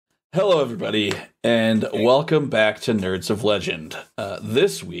Hello, everybody, and welcome back to Nerds of Legend.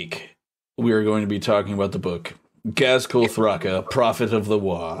 This week, we are going to be talking about the book Ghazghkull Thraka, Prophet of the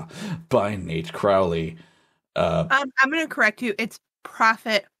WAAAGH by Nate Crowley. I'm going to correct you. It's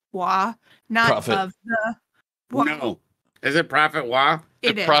Prophet WAAAGH, not Prophet. of the WAAAGH. No. Is it Prophet WAAAGH?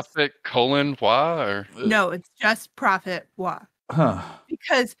 It is. Prophet WAAAGH? Or? No, it's just Prophet WAAAGH. Huh.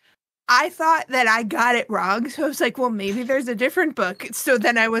 Because I thought that I got it wrong, so I was like, well, maybe there's a different book. So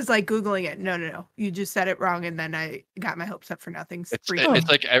then I was like Googling it. No. You just said it wrong, and then I got my hopes up for nothing. It's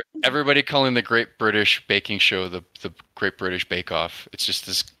like everybody calling the Great British Baking Show the Great British Bake Off. It's just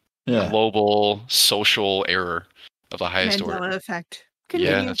this global social error of the highest order. Mandela effect.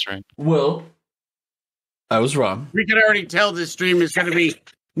 Continue. Yeah, that's right. Well, I was wrong. We can already tell this stream is going to be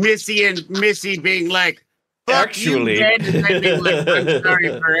Missy being like, fuck Actually, you, Dad, and then being like, I'm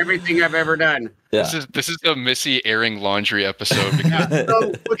sorry for everything I've ever done. Yeah. This is a Missy airing laundry episode because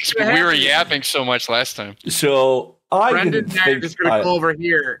So, we were yapping so much last time. So I Brendan didn't and I are think just going to go over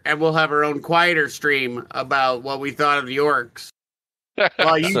here and we'll have our own quieter stream about what we thought of the orcs.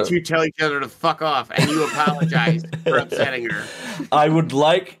 While you two tell each other to fuck off and you apologize for upsetting her. I would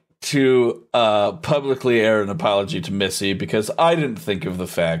like to publicly air an apology to Missy because I didn't think of the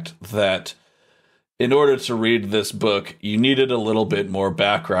fact that in order to read this book, you needed a little bit more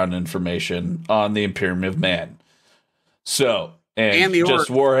background information on the Imperium of Man. So, and just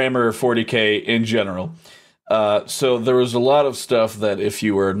Warhammer 40k in general. So there was a lot of stuff that if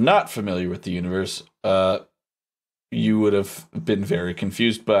you were not familiar with the universe, you would have been very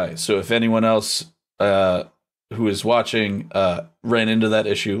confused by. So if anyone else who is watching ran into that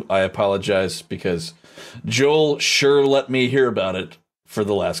issue, I apologize because Joel sure let me hear about it for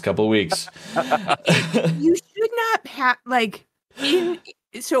the last couple of weeks. You should not have,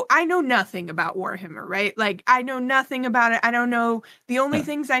 so I know nothing about Warhammer, right? Like, I know nothing about it. I don't know. The only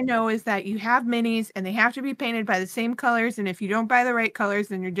things I know is that you have minis and they have to be painted by the same colors. And if you don't buy the right colors,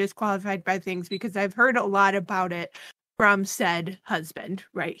 then you're disqualified by things, because I've heard a lot about it from said husband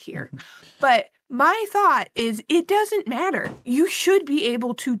right here. But my thought is it doesn't matter. You should be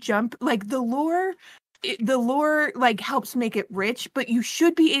able to jump, like the lore like helps make it rich, but you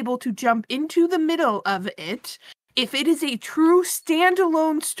should be able to jump into the middle of it. If it is a true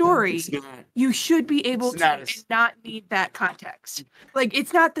standalone story, you should be able to not need that context. Like,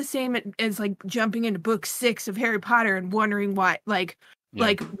 it's not the same as like jumping into book 6 of Harry Potter and wondering why,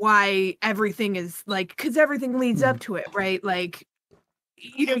 why everything is like, because everything leads up to it, right? Like,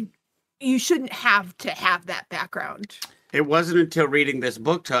 you shouldn't have to have that background. It wasn't until reading this for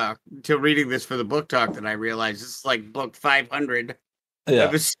the book talk that I realized this is like book 500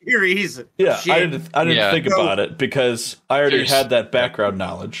 of a series. Yeah, shit. I didn't think about it because I already had that background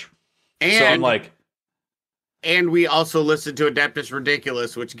knowledge. And, so I'm like... And we also listened to Adeptus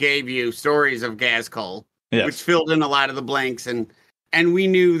Ridiculous, which gave you stories of Ghazghkull, which filled in a lot of the blanks. And we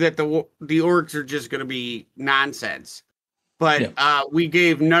knew that the orcs are just going to be nonsense. But we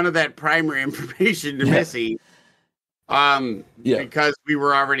gave none of that primary information to Missy. Because we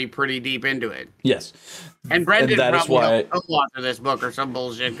were already pretty deep into it. Yes. And Brendan probably helped co-author this book or some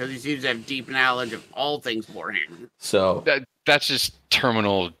bullshit because he seems to have deep knowledge of all things Warhammer. So that's just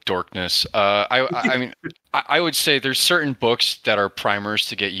terminal dorkness. I mean, I would say there's certain books that are primers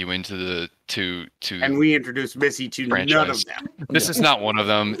to get you into the to. And we introduced Missy to franchise. None of them. This is not one of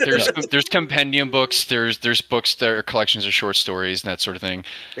them. There's compendium books. There's books that are collections of short stories and that sort of thing.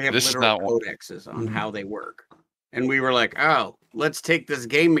 They have this literal is not codexes on how they work. And we were like, oh, let's take this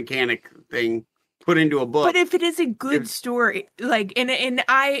game mechanic thing, put into a book. But if it is a good story, like, and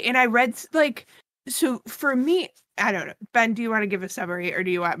I read, like, so for me, I don't know. Ben, do you want to give a summary, or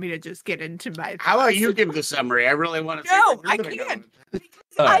do you want me to just get into my thoughts? How about you give the summary? I really want to. No, I can't.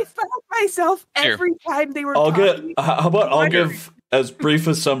 I felt myself every time they were talking. I'll give as brief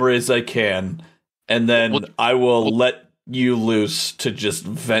a summary as I can, and then I will let you loose to just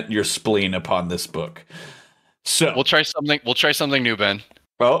vent your spleen upon this book. So we'll try something new, Ben.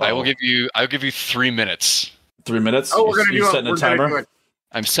 I'll give you 3 minutes. 3 minutes? Oh, we're gonna do setting a timer?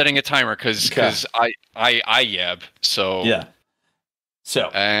 I'm setting a timer because I yab. So yeah.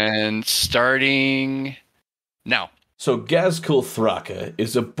 So and starting now. So Ghazghkull Thraka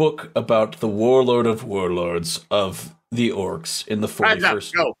is a book about the Warlord of Warlords of the orcs in the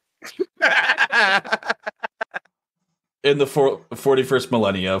 41st. In the 41st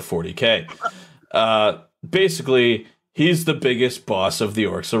millennia of 40k. Basically, he's the biggest boss of the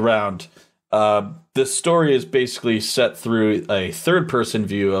orcs around. The story is basically set through a third-person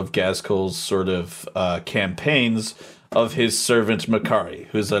view of Ghazghkul's sort of campaigns of his servant Markari,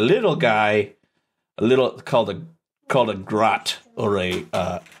 who's a little guy, called a called a grot, or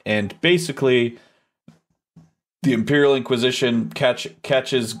and basically the Imperial Inquisition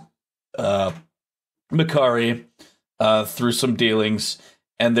catches Markari through some dealings,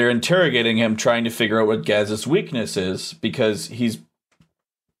 and they're interrogating him, trying to figure out what Gaz's weakness is, because he's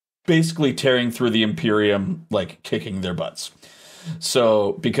basically tearing through the Imperium, like kicking their butts.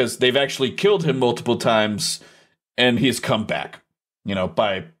 So, because they've actually killed him multiple times, and he's come back,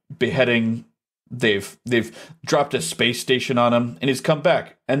 by beheading. They've dropped a space station on him, and he's come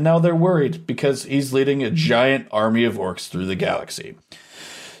back. And now they're worried because he's leading a giant army of orcs through the galaxy.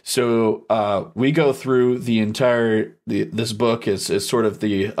 So we go through the entire this book is sort of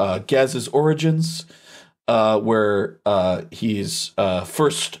the Gaz's origins, where he's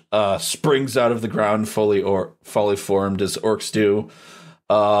first springs out of the ground fully formed as orcs do,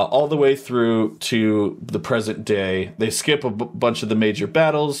 all the way through to the present day. They skip a bunch of the major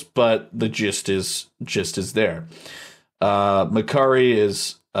battles, but the gist is there. Markari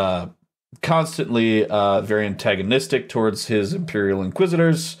is constantly very antagonistic towards his Imperial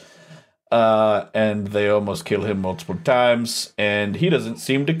Inquisitors, and they almost kill him multiple times, and he doesn't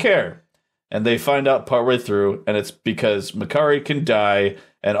seem to care. And they find out partway through, and it's because Markari can die,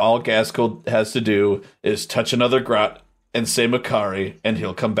 and all Ghazghkul has to do is touch another grot and say Markari, and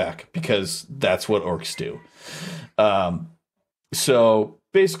he'll come back, because that's what orcs do. So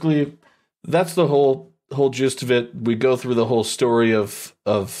basically, that's the whole gist of it. We go through the whole story of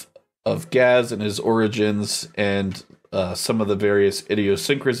Gaz and his origins, and some of the various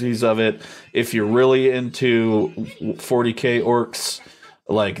idiosyncrasies of it. If you're really into 40k orcs,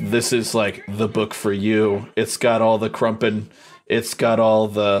 this is the book for you. It's got all the crumpin', it's got all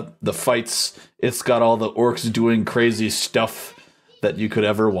the fights, it's got all the orcs doing crazy stuff that you could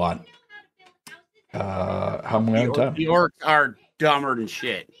ever want. How am I on time? The orcs are dumber than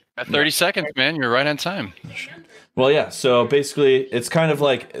shit. At 30 seconds, man, you're right on time. Well, yeah. So basically, it's kind of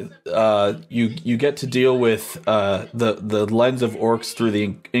like you get to deal with the lens of orcs through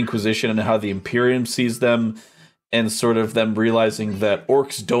the Inquisition and how the Imperium sees them, and sort of them realizing that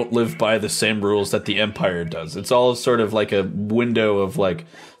orcs don't live by the same rules that the Empire does. It's all sort of like a window of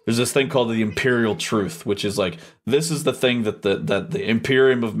there's this thing called the Imperial Truth, which is this is the thing that the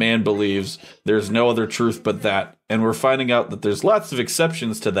Imperium of man believes. There's no other truth but that, and we're finding out that there's lots of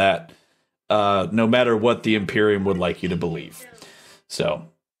exceptions to that. No matter what the Imperium would like you to believe. So.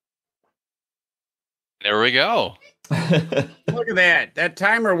 There we go. Look at that. That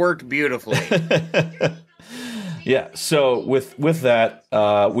timer worked beautifully. Yeah, so with that,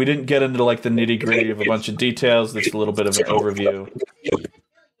 we didn't get into the nitty-gritty of a bunch of details. Just a little bit of an overview.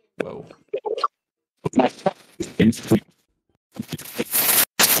 Whoa.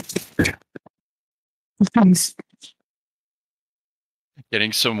 Thanks.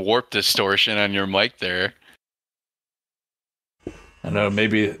 Getting some warp distortion on your mic there. I know,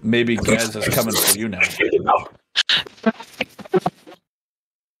 maybe Gaz is coming for you now.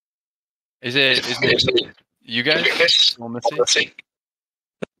 Is it you guys? Let's see.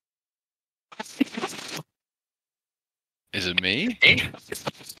 Is it me?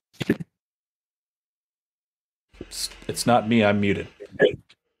 It's not me, I'm muted.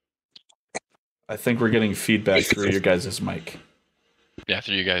 I think we're getting feedback through your guys' mic. Yeah,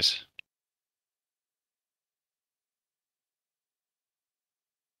 through you guys.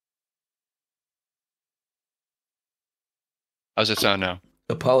 How's it sound now?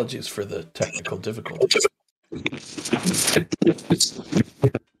 Apologies for the technical difficulties.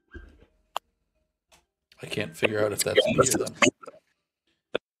 I can't figure out if that's me or them.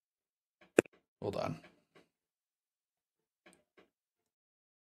 Hold on.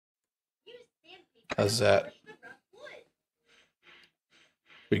 How's that?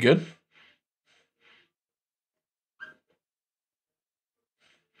 We good?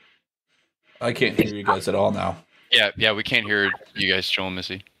 I can't hear you guys at all now. Yeah, we can't hear you guys, Joel and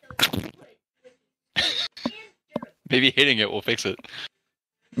Missy. Maybe hitting it will fix it.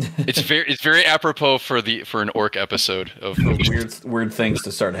 It's very apropos for an orc episode of weird things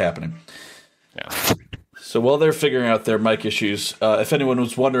to start happening. Yeah. So while they're figuring out their mic issues, if anyone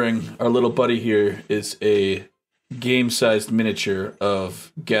was wondering, our little buddy here is a game-sized miniature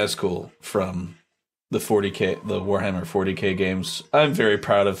of Ghazghkul from the Warhammer 40k games. I'm very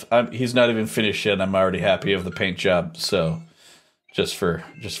proud of. He's not even finished yet. I'm already happy of the paint job. So, just for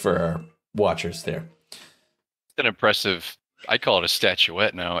our watchers there, it's an impressive. I call it a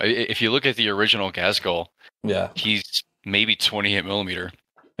statuette now. If you look at the original Ghazghkul, yeah, he's maybe 28 millimeter.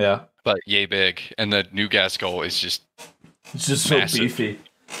 Yeah, but yay big, and the new Ghazghkul is just so beefy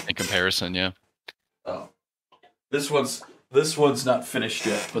in comparison. Yeah. Oh, this one's not finished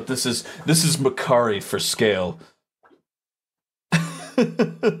yet, but this is Markari for scale.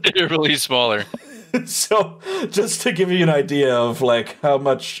 They're really smaller. So, just to give you an idea of like how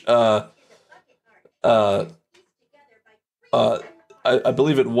much, I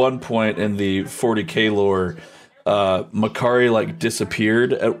believe at one point in the 40K lore, Markari like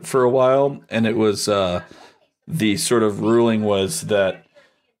disappeared for a while, and it was the sort of ruling was that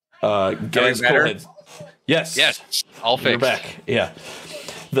Ghazghkul had. Yes, all fixed. You're back. Yeah.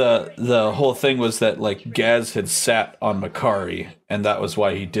 The whole thing was that like Gaz had sat on Markari, and that was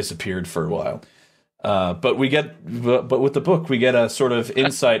why he disappeared for a while. But with the book we get a sort of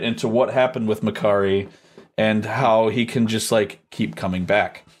insight into what happened with Markari and how he can just like keep coming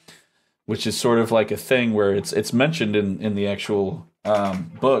back, which is sort of like a thing where it's mentioned in the actual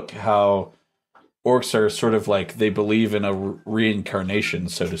book how orcs are sort of like they believe in a reincarnation,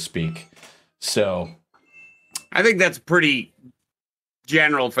 so to speak. So I think that's pretty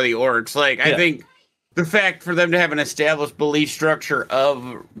general for the orcs. Like, I think the fact for them to have an established belief structure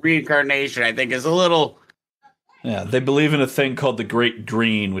of reincarnation, I think, is a little... Yeah, they believe in a thing called the Great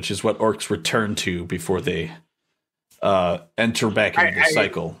Green, which is what orcs return to before they enter back into the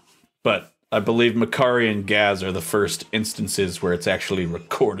cycle. But I believe Markari and Gaz are the first instances where it's actually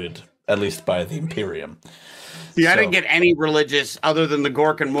recorded, at least by the Imperium. See, I didn't get any religious other than the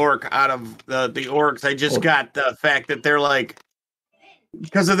Gork and Mork out of the orcs. I just got the fact that they're like,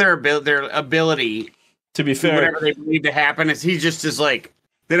 because of their ability, to be fair, whatever they believe to happen is he's just is like,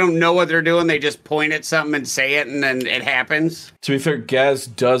 they don't know what they're doing. They just point at something and say it, and then it happens. To be fair, Gaz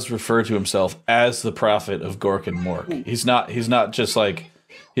does refer to himself as the prophet of Gork and Mork. He's not just like,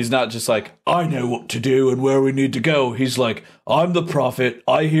 I know what to do and where we need to go. He's like, I'm the prophet.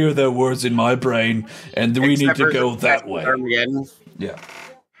 I hear their words in my brain, and we need to go that way. Yeah.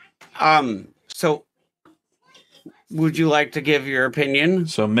 So, would you like to give your opinion?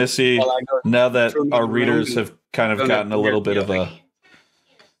 So, Missy, now that our readers have kind of gotten a little bit of a...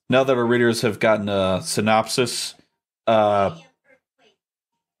 Now that our readers have gotten a synopsis...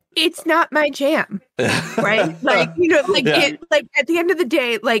 it's not my jam, right? Like, you know, like it, like at the end of the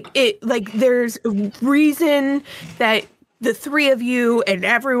day, there's a reason that the three of you and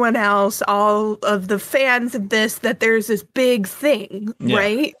everyone else, all of the fans of this, that there's this big thing,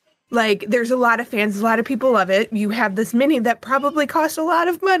 right? Like, there's a lot of fans, a lot of people love it. You have this mini that probably cost a lot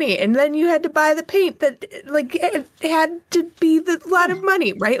of money, and then you had to buy the paint that, like, it had to be a lot of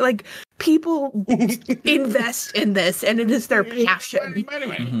money, right? Like, people invest in this, and it is their passion.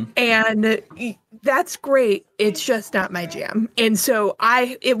 Mm-hmm. And that's great. It's just not my jam. And so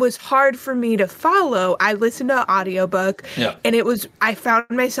it was hard for me to follow. I listened to an audiobook, and I found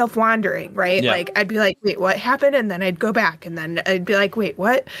myself wandering, right? Yeah. Like, I'd be like, wait, what happened? And then I'd go back, and then I'd be like, wait,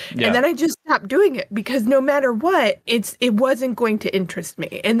 what? Yeah. And then I just stopped doing it, because no matter what, it wasn't going to interest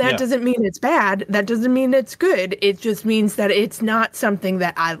me. And that doesn't mean it's bad. That doesn't mean it's good. It just means that it's not something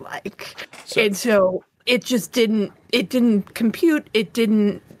that I like. And so it just didn't compute.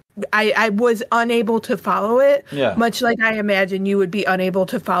 I was unable to follow it. Yeah. Much like I imagine you would be unable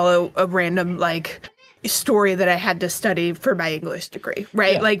to follow a random, like, story that I had to study for my English degree,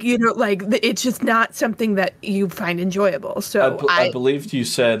 right? Yeah. Like, you know, like, it's just not something that you find enjoyable. So I believed you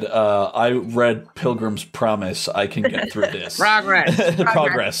said, I read Pilgrim's Promise. I can get through this.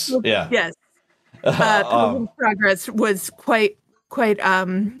 Progress. Yeah. Yes. Pilgrim's Progress was quite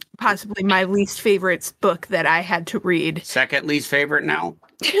possibly my least favorite book that I had to read. Second least favorite now.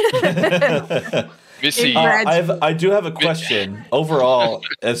 Missy, I do have a question overall,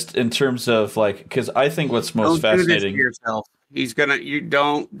 as in terms of, like, because I think what's most fascinating. Do this to yourself. You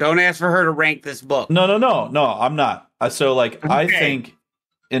don't ask for her to rank this book. No, I'm not. So, like, okay. I think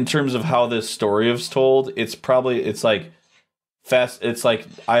in terms of how this story is told, it's like fast. It's like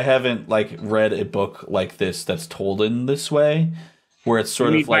I haven't like read a book like this that's told in this way, where it's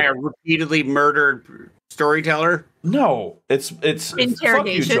sort of like by a repeatedly murdered storyteller. No, it's interrogation. Fuck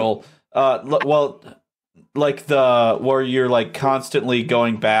you, Joel. Well, like where you're like constantly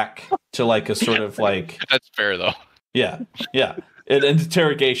going back to like a sort of like that's fair though. Yeah. An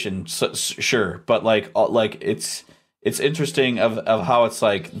interrogation, sure, but like it's interesting of how it's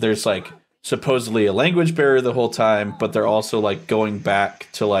like there's like supposedly a language barrier the whole time, but they're also like going back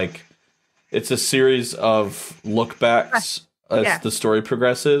to like it's a series of look backs as the story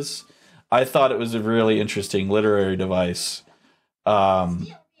progresses. I thought it was a really interesting literary device. What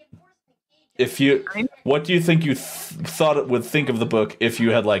do you think you thought it would think of the book if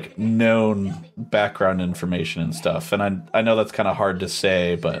you had like known background information and stuff? And I know that's kind of hard to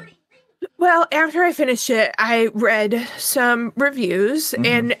say, but well, after I finished it, I read some reviews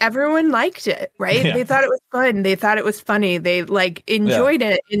and everyone liked it, right? Yeah. They thought it was fun. They thought it was funny. They like enjoyed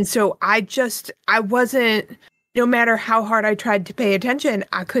it. And so I wasn't no matter how hard I tried to pay attention,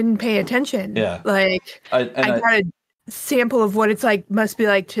 I couldn't pay attention. Yeah. Like I got a sample of what it's like, must be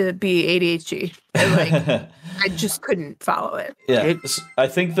like to be ADHD. And, like, I just couldn't follow it. Yeah. I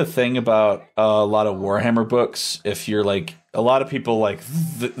think the thing about a lot of Warhammer books, if you're like, a lot of people like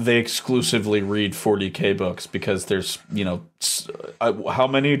they exclusively read 40K books because there's, you know, how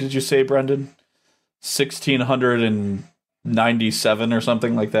many did you say, Brendan? 1,697 or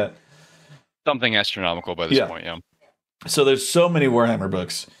something like that. Something astronomical by this point, yeah. So there's so many Warhammer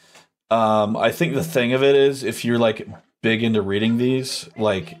books. I think the thing of it is, if you're like big into reading these,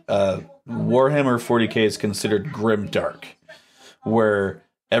 like Warhammer 40K is considered grim dark, where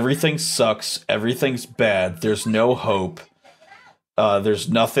everything sucks, everything's bad, there's no hope, there's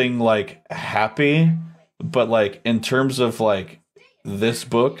nothing like happy. But like in terms of like this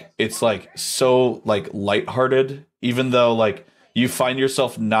book, it's like so like lighthearted, even though like you find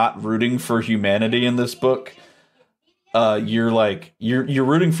yourself not rooting for humanity in this book. You're like you're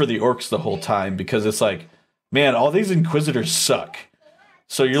rooting for the orcs the whole time, because it's like, man, all these inquisitors suck.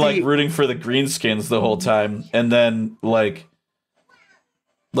 So you're like rooting for the greenskins the whole time, and then like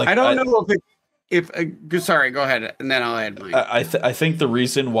I don't know if sorry, go ahead, and then I'll add mine. I think the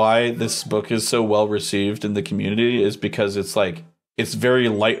reason why this book is so well received in the community is because it's like it's very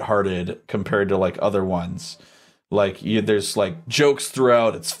lighthearted compared to like other ones. Like there's like jokes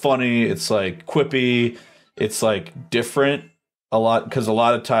throughout. It's funny. It's like quippy. It's like different a lot, because a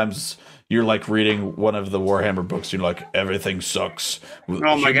lot of times you're like reading one of the Warhammer books, you're like, everything sucks.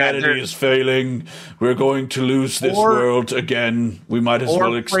 Humanity is failing. We're going to lose this world again. We might as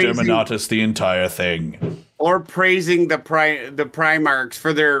well exterminatus the entire thing. Or praising the Primarchs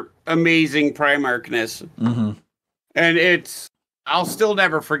for their amazing Primarchness. Mm-hmm. And I'll still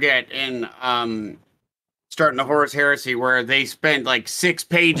never forget in starting the Horus Heresy, where they spent like 6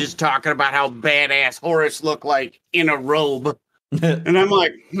 pages talking about how badass Horus looked like in a robe. And I'm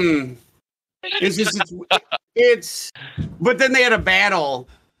like, It's just, but then they had a battle,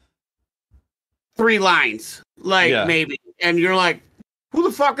 3 lines, like maybe. And you're like, who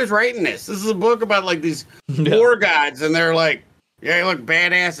the fuck is writing this? This is a book about like these war gods. And they're like, yeah, you look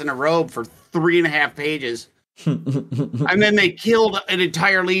badass in a robe for 3.5 pages. And then they killed an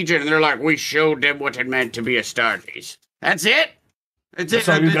entire legion, and they're like, we showed them what it meant to be a Astartes. That's it. That's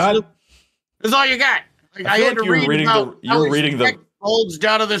all you got. That's all you got. Like, I had to read the bulged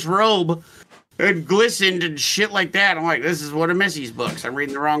out of this robe and glistened and shit like that. I'm like, this is one of Missy's books. I'm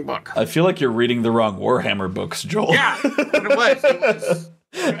reading the wrong book. I feel like you're reading the wrong Warhammer books, Joel. Yeah, but it was.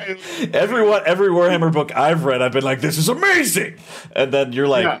 Every Warhammer book I've read, I've been like, this is amazing, and then you're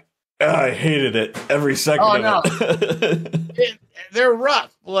like, I hated it every second of it. They're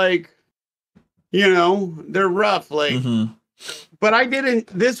rough, like, they're rough, like. Mm-hmm. But I didn't.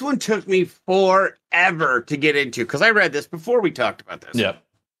 This one took me forever to get into, because I read this before we talked about this. Yeah,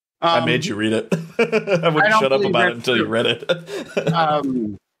 I made you read it. I wouldn't shut up about it until you read it.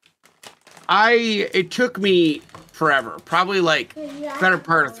 It took me forever, probably like better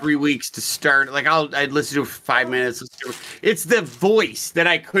part of 3 weeks to start. Like I'd listen to it for 5 minutes. It's the voice that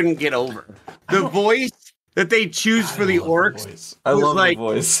I couldn't get over. The voice that they choose for the orcs. I love the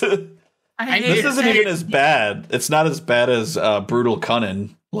voice. This isn't even as bad. It's not as bad as Brutal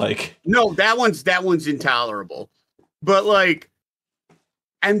Cunnin. Like, no, that one's intolerable. But like,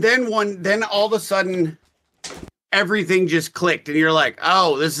 and then all of a sudden, everything just clicked, and you're like,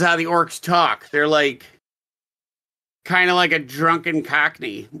 oh, this is how the orcs talk. They're like, kind of like a drunken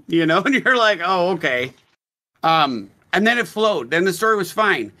Cockney, And you're like, oh, okay. And then it flowed. Then the story was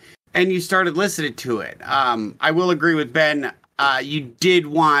fine, and you started listening to it. I will agree with Ben. You did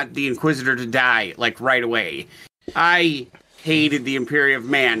want the Inquisitor to die, like, right away. I hated the Imperium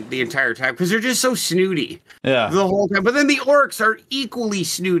Man the entire time, because they're just so snooty. Yeah. The whole time. But then the orcs are equally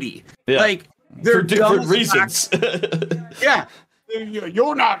snooty. Yeah. Like, they're for different reasons. Yeah.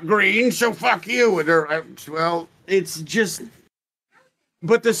 You're not green, so fuck you. And they're, well, it's just...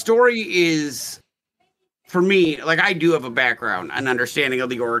 But the story is, for me, like, I do have a background, an understanding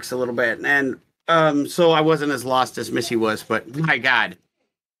of the orcs a little bit, and... so I wasn't as lost as Missy was, but my God,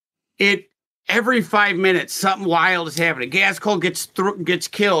 every 5 minutes something wild is happening. Ghazghkul gets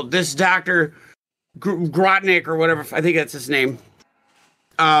killed. This Dr. Grotnik or whatever, I think that's his name.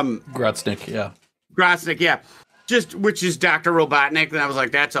 Grotznik, yeah. Grotznik, yeah. Which is Dr. Robotnik, and I was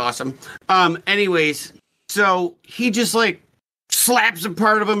like, that's awesome. Anyways, so he just like slaps a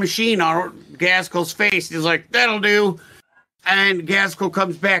part of a machine on Ghazghkul's face. He's like, that'll do. And Ghazghkul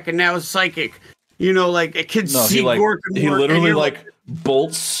comes back, and now is psychic. Like it can see Gork and Mork. He literally like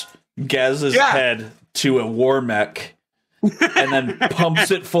bolts Gaz's head to a war mech, and then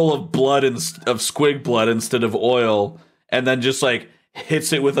pumps it full of blood of squig blood instead of oil, and then just like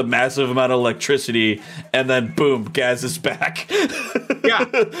hits it with a massive amount of electricity, and then boom, Gaz is back. Yeah,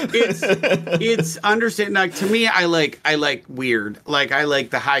 it's understanding. Like, to me, I like weird. Like, I like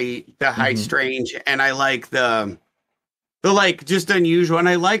the high strange, and I like the like just unusual. And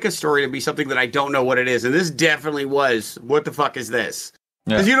I like a story to be something that I don't know what it is. And this definitely was. What the fuck is this?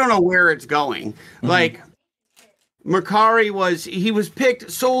 Because you don't know where it's going. Like, Markari was picked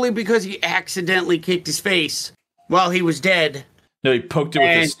solely because he accidentally kicked his face while he was dead. No, he poked it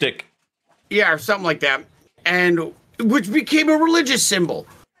with a stick. Yeah, or something like that. And which became a religious symbol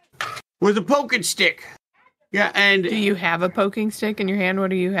with a poking stick. Yeah, and do you have a poking stick in your hand?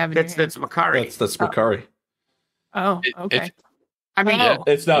 What do you have in your hand? That's Markari. That's Markari. Oh, okay. I mean,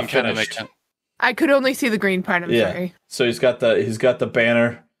 it's not finished. I could only see the green part. I'm sorry. So he's got the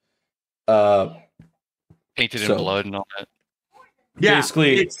banner, painted in blood and all that. Yeah,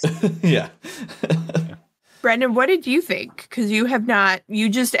 basically, yeah. Brendan, what did you think? Because you have not. You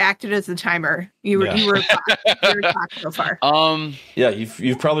just acted as the timer. You were talking so far. Yeah,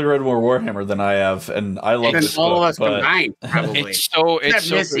 you've probably read more Warhammer than I have, and I love this all book, of us combined. Probably.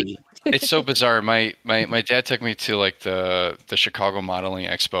 It's so bizarre. My dad took me to like the Chicago Modeling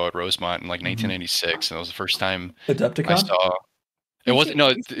Expo at Rosemont in like 1996, and it was the first time Adepticon? I saw. It wasn't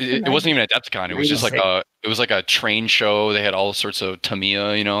it wasn't even Adepticon. It was just like a train show. They had all sorts of Tamiya,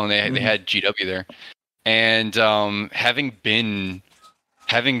 and they had GW there. And having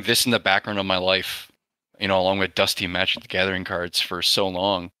this in the background of my life, along with Dusty Magic the Gathering cards for so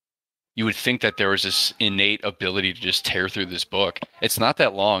long, you would think that there was this innate ability to just tear through this book. It's not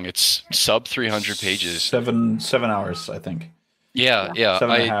that long. It's sub 300 pages. 7 hours, I think. Yeah.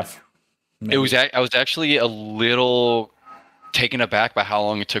 7.5. It was. I was actually a little taken aback by how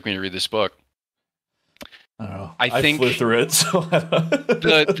long it took me to read this book. I don't know. I think flew through it. So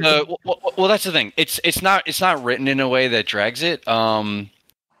well, that's the thing. It's not written in a way that drags it. I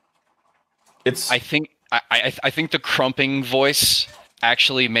think the crumping voice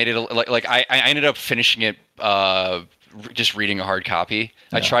actually made it like I ended up finishing it just reading a hard copy.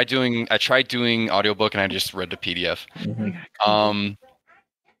 Yeah. I tried doing audiobook, and I just read the PDF.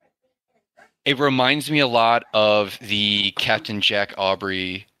 It reminds me a lot of the Captain Jack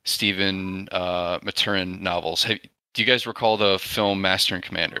Aubrey Stephen Maturin novels. Do you guys recall the film Master and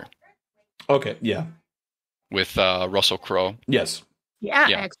Commander? Okay, yeah. With Russell Crowe? Yes. Yeah,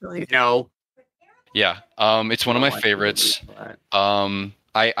 actually. No. Yeah. It's one of my favorites. I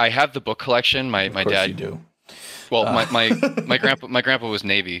have the book collection. My dad. You do. Well, my grandpa was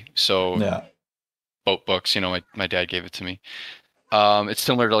Navy, so boat books. My dad gave it to me. It's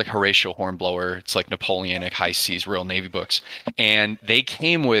similar to like Horatio Hornblower. It's like Napoleonic high seas, Royal Navy books, and they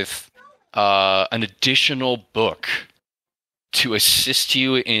came with an additional book to assist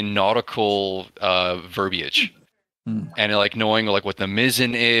you in nautical verbiage, and like knowing like what the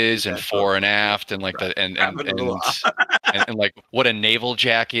mizzen is and fore and aft, and like and like what a naval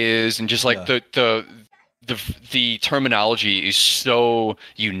jack is, and just like the terminology is so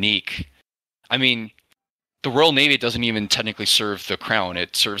unique. I mean, the Royal Navy doesn't even technically serve the crown.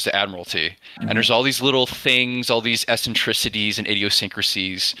 It serves the Admiralty. And there's all these little things, all these eccentricities and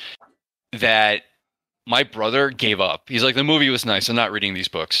idiosyncrasies that my brother gave up. He's like, the movie was nice. I'm not reading these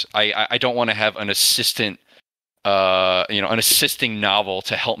books. I don't want to have an assistant, an assisting novel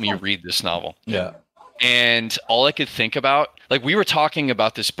to help me read this novel. Yeah. And all I could think about, like, we were talking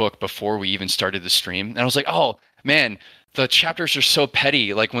about this book before we even started the stream. And I was like, oh, man, the chapters are so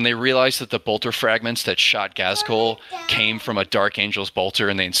petty. Like when they realized that the bolter fragments that shot Ghazghkul came from a Dark Angel's bolter,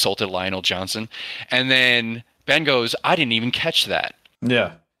 and they insulted Lionel Johnson. And then Ben goes, I didn't even catch that.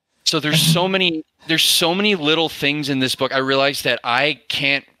 Yeah. So there's so many little things in this book. I realized that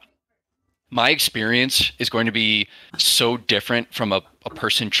my experience is going to be so different from a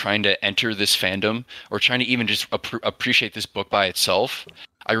person trying to enter this fandom or trying to even just appreciate this book by itself.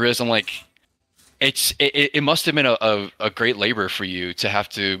 I realized I'm like, it must have been a great labor for you to have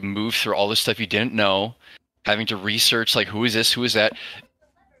to move through all this stuff you didn't know, having to research like who is this, who is that.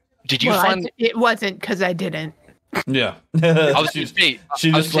 Did you find it wasn't because I didn't? Yeah,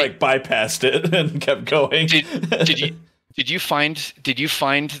 she just like bypassed it and kept going. Did you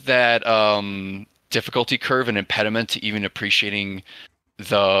find that difficulty curve an impediment to even appreciating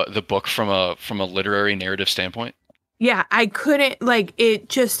the book from a literary narrative standpoint? Yeah, I couldn't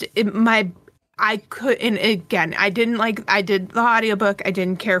I couldn't, again, I did the audiobook. I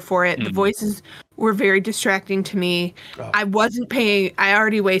didn't care for it. The voices were very distracting to me. Oh. I wasn't paying. I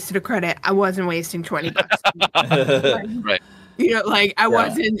already wasted a credit. I wasn't wasting $20. Right. You know, like I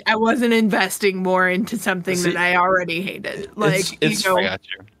wasn't investing more into something that I already hated. Like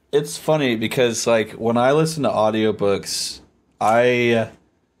it's funny because like when I listen to audiobooks, I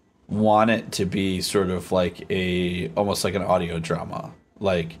want it to be sort of like almost like an audio drama.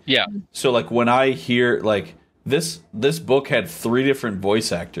 Like so like when I hear like this book had 3 different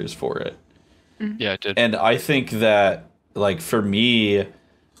voice actors for it. Yeah, it did. And I think that like for me,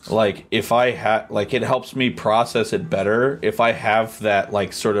 like if I have like it helps me process it better if I have that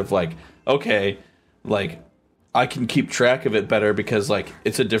like sort of like okay, like I can keep track of it better because like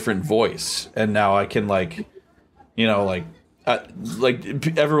it's a different voice and now I can like you know like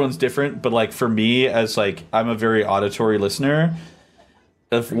everyone's different, but like for me as like I'm a very auditory listener,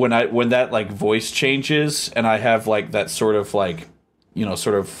 when that like voice changes and I have like that sort of like you know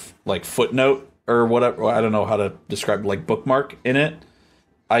sort of like footnote or whatever, I don't know how to describe like bookmark in it,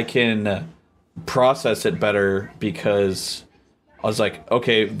 I can process it better because I was like,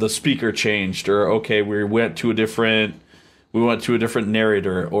 okay, the speaker changed, or okay, we went to a different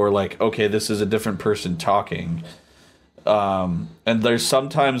narrator, or like, okay, this is a different person talking. And there's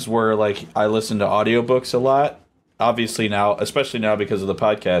sometimes where like I listen to audiobooks a lot. Obviously now, especially now because of the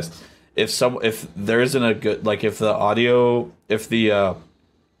podcast, if there isn't a good like if the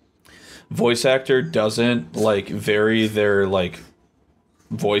voice actor doesn't like vary their like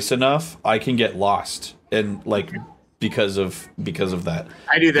voice enough, I can get lost and like because of that.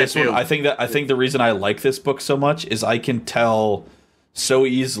 I do that too. I think the reason I like this book so much is I can tell so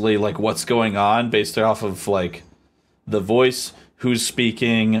easily like what's going on based off of like the voice, who's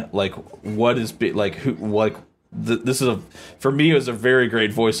speaking, like what is like who like this is for me it was a very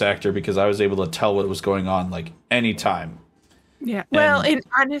great voice actor because I was able to tell what was going on like anytime. Yeah. Well, and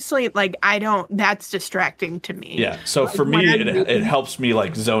honestly, like that's distracting to me. Yeah. So like, for me, it helps me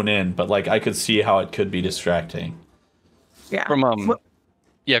like zone in, but like I could see how it could be distracting. Yeah.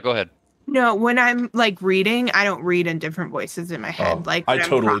 Yeah, go ahead. No, when I'm like reading, I don't read in different voices in my head. Like I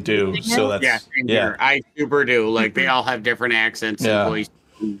totally do. So that's I super do. Like they all have different accents and voice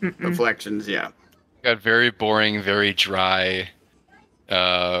inflections. Yeah. Got very boring, very dry,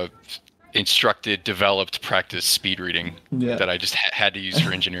 instructed, developed, practice speed reading that I just had to use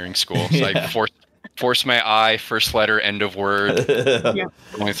for engineering school. So I force my eye, first letter, end of word,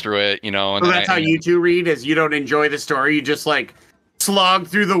 going through it, you know. And so that's how you two read, is you don't enjoy the story, you just like slog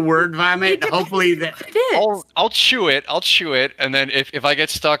through the word vomit. Hopefully that I'll chew it, and then if I get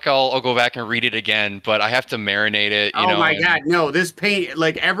stuck, I'll go back and read it again. But I have to marinate it. You know, my god, no! This paint,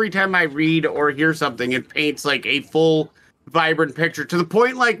 like every time I read or hear something, it paints like a full vibrant picture to the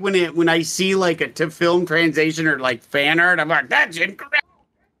point like when I see like a to film translation or like fan art, I'm like, that's incorrect.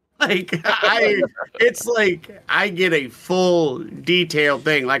 Like it's like I get a full detailed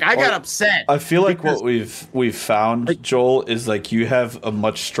thing. Like I got upset. I feel like what we've found, Joel, is like you have a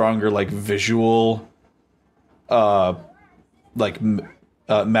much stronger like visual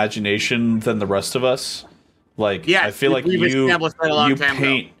imagination than the rest of us. Like I feel like you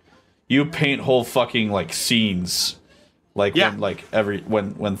paint whole fucking like scenes. Like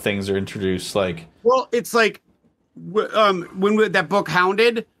when things are introduced, like it's like when that book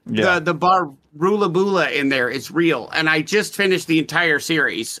Hounded, the bar Rula Bula in there is real, and I just finished the entire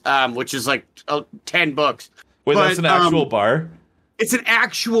series, which is like 10 books. Wait, that's an actual bar? It's an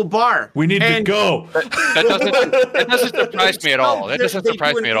actual bar. We need to go. That doesn't surprise me at all. That doesn't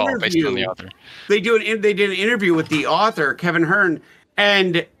surprise me at all based on the author. They did an interview with the author Kevin Hearn,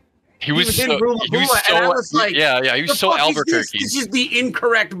 and he was so Albuquerque. This is the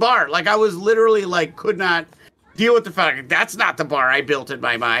incorrect bar. Like I was literally like could not deal with the fact that's not the bar I built in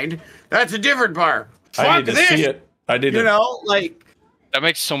my mind. That's a different bar. I need to see it. You know, like that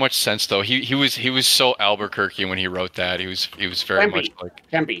makes so much sense though. He was so Albuquerque when he wrote that. He was very much like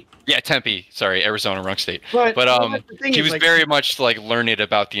Tempe. Yeah, Tempe. Sorry, Arizona, wrong state. But he was very much like learned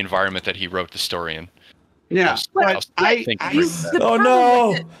about the environment that he wrote the story in. Yeah, but oh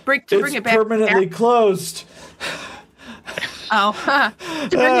no! It's permanently closed. To bring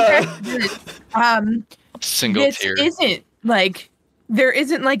it back to single tier. There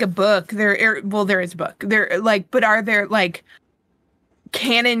isn't like a book. There is a book. There but are there like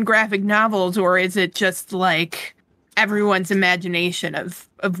canon graphic novels, or is it just like everyone's imagination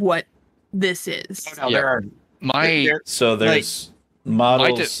of what this is? Oh, no, there are there's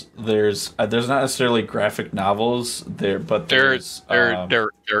models. There's not necessarily graphic novels there, but there are.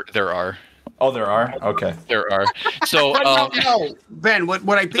 Oh, there are. Okay, there are. So, no, Ben, what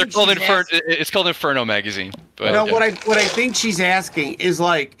I think it's called Inferno magazine. But, no, what I think she's asking is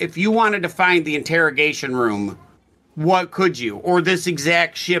like if you wanted to find the interrogation room, what could you, or this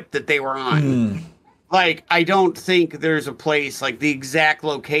exact ship that they were on? like, I don't think there's a place like the exact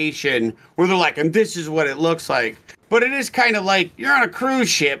location where they're like, and this is what it looks like. But it is kind of like you're on a cruise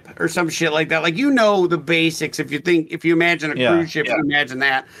ship or some shit like that. Like, you know the basics. If you imagine a cruise ship, you imagine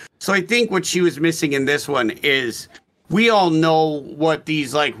that. So I think what she was missing in this one is we all know what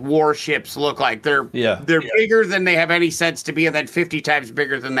these like warships look like. They're bigger than they have any sense to be, and then 50 times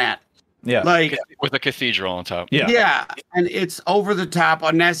bigger than that. Yeah, like with a cathedral on top. Yeah, and it's over the top,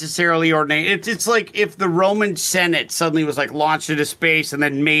 unnecessarily ornate. It's like if the Roman Senate suddenly was like launched into space and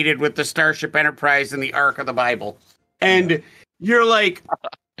then mated with the Starship Enterprise and the Ark of the Bible, and you're like,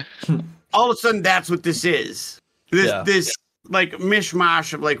 all of a sudden that's what this is. This like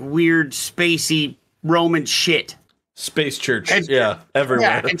mishmash of like weird spacey Roman shit. Space church, everywhere.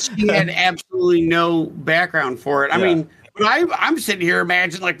 Yeah, and she had absolutely no background for it. I mean. But I'm sitting here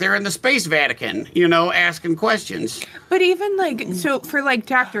imagining like they're in the Space Vatican, you know, asking questions. But even like, so for like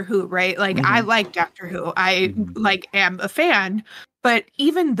Doctor Who, right? Like I like Doctor Who. I like am a fan. But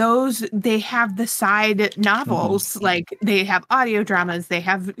even those, they have the side novels, like they have audio dramas, they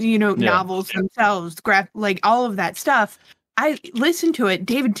have, you know, novels themselves, like all of that stuff. I listened to it.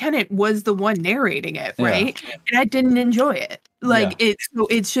 David Tennant was the one narrating it, right? And I didn't enjoy it. Like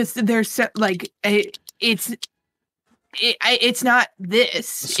it's just there's so, like it's not this.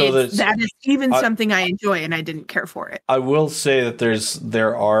 So that is even something I enjoy, and I didn't care for it. I will say that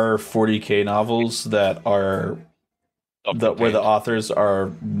there are 40K novels that are where the authors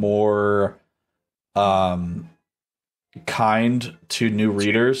are more kind to new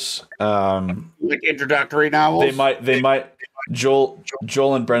readers. Like introductory novels. They might. Joel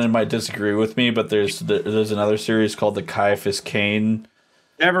and Brendan might disagree with me, but there's another series called the Caiaphas Cain.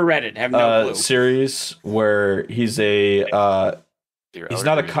 Never read it. Have no clue. Series where he's a he's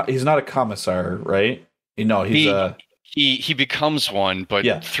not a commissar, right? You know, he becomes one,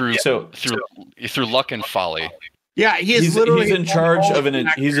 but through luck and folly. Yeah, he's in charge of an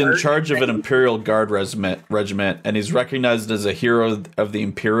Imperial Guard regiment, and he's recognized as a hero of the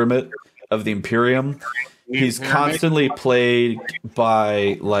Imperium. He's constantly plagued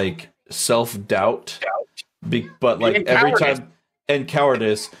by like self-doubt, but like every time. And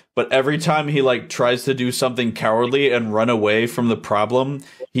cowardice, but every time he like tries to do something cowardly and run away from the problem,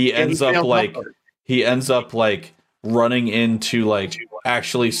 he ends up like running into like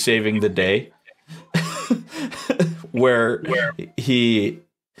actually saving the day. where he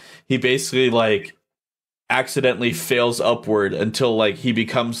basically like accidentally fails upward until like he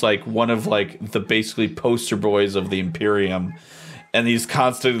becomes like one of like the basically poster boys of the Imperium. And he's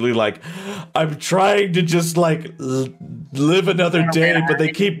constantly like, I'm trying to just like live another day, but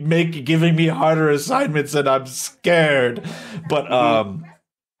they keep giving me harder assignments, and I'm scared. But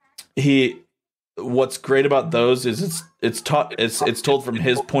what's great about those is it's told from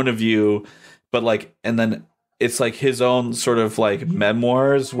his point of view, but like, and then it's like his own sort of like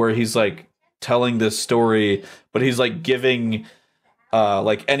memoirs where he's like telling this story, but he's like giving.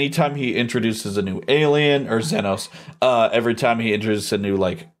 Like anytime he introduces a new alien or Xenos, every time he introduces a new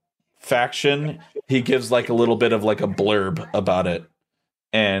like faction, he gives like a little bit of like a blurb about it,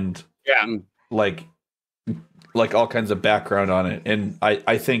 and like all kinds of background on it. And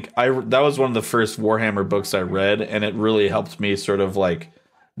I think that was one of the first Warhammer books I read, and it really helped me sort of like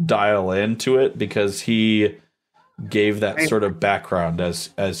dial into it because he gave that sort of background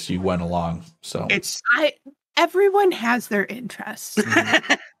as you went along. So everyone has their interests.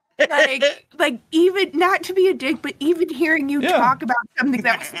 like even not to be a dick, but even hearing you talk about something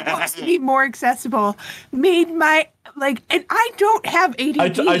that was supposed to be more accessible made my like, and I don't have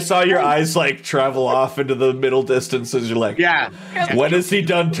ADD. I saw your eyes like travel off into the middle distances. You're like, when is he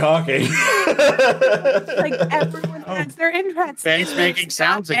done talking? Like everyone has their interests. Thanks, making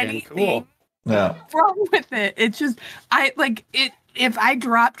sounds again. Cool. Yeah. Wrong with it? It's just if I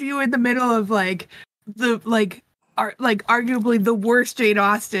dropped you in the middle of like the arguably the worst Jane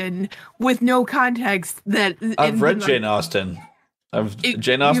Austen with no context that I've read Jane Austen.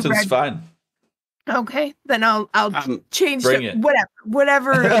 Jane Austen's fine. Okay, then I'll change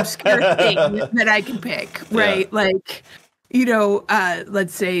whatever obscure thing that I can pick, right? Yeah. Like, you know,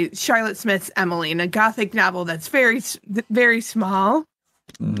 let's say Charlotte Smith's Emmeline, a Gothic novel that's very, very small,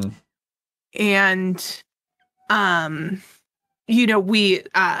 and you know, we,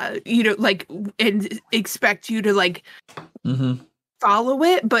 you know, like, and expect you to like follow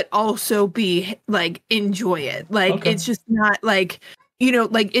it, but also be like enjoy it. Like, it's just not like, you know,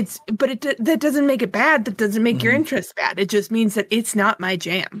 like that doesn't make it bad. That doesn't make your interest bad. It just means that it's not my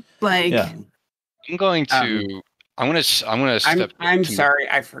jam. Like, I'm going to. I'm sorry,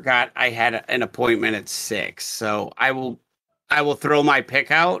 I forgot. I had an appointment at 6, so I will throw my pick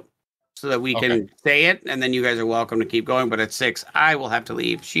out. so that we can say it, and then you guys are welcome to keep going. But at 6, I will have to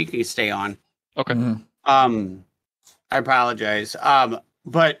leave. She can stay on. Okay. I apologize.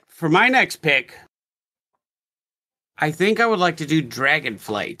 But for my next pick, I think I would like to do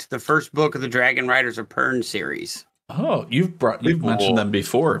Dragonflight, the first book of the Dragon Riders of Pern series. Oh, you've mentioned them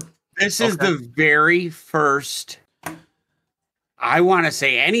before. This is the very first, I want to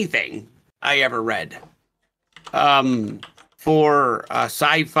say anything I ever read. For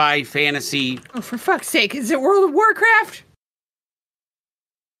sci-fi fantasy. Oh, for fuck's sake! Is it World of Warcraft?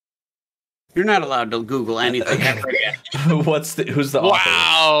 You're not allowed to Google anything ever again. Who's the author?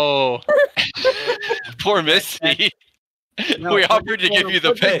 Wow. Poor Missy. No, we offered to give you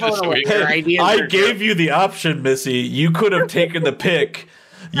the pick this week. I gave you the option, Missy. You could have taken the pick.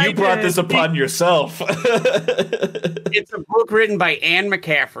 You brought this upon yourself. It's a book written by Anne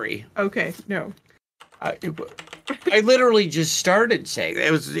McCaffrey. Okay, no. I literally just started saying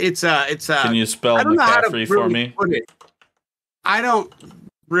it's. Can you spell McCaffrey for me? I don't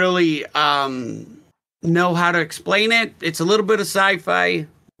really know how to explain it. It's a little bit of sci-fi, a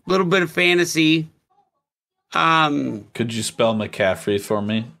little bit of fantasy. Could you spell McCaffrey for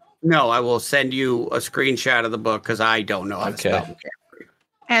me? No, I will send you a screenshot of the book because I don't know how to spell McCaffrey.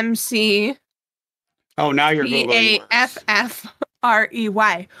 MC. Oh, now you're Googling. Caffrey. Well,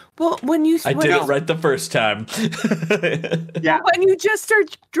 when you I did it right the first time. Yeah. When you just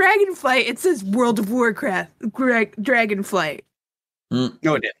search Dragonflight, it says World of Warcraft Dragonflight. No,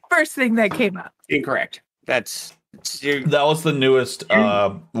 it didn't. First thing that came up. Incorrect. That was the newest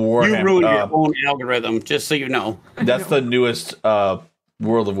Warhammer. You ruined your own algorithm, just so you know. That's the newest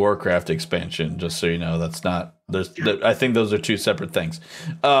World of Warcraft expansion, just so you know. That's not. I think those are two separate things.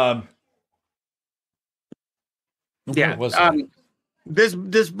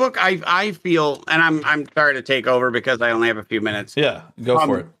 This book, I feel, and I'm sorry to take over because I only have a few minutes. Yeah, go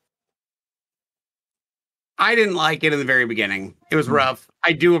for it. I didn't like it in the very beginning. It was rough.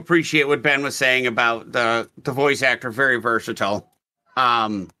 I do appreciate what Ben was saying about the voice actor, very versatile.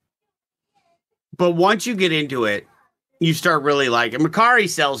 But once you get into it, you start really liking it. Markari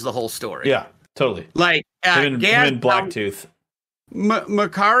sells the whole story. Yeah, totally. Like him and Blacktooth.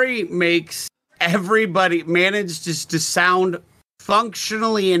 Markari makes everybody manages to sound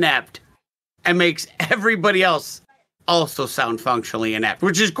functionally inept and makes everybody else also sound functionally inept,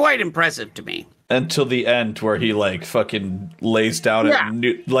 which is quite impressive to me. Until the end, where he like fucking lays down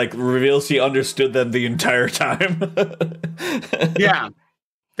and like reveals he understood them the entire time. Yeah,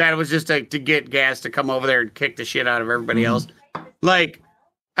 that was just like to get Gaz to come over there and kick the shit out of everybody else. Like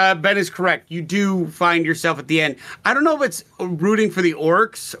Ben is correct. You do find yourself at the end. I don't know if it's rooting for the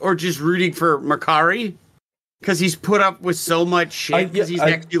orcs or just rooting for Markari, because he's put up with so much shit. Because he's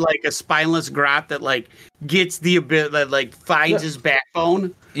actually like a spineless grot that like gets the ability that like finds his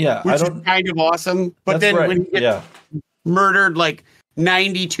backbone. Yeah, which is kind of awesome. But then when he gets murdered like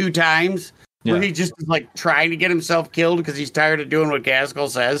 92 times, where he just is like trying to get himself killed because he's tired of doing what Ghazghkull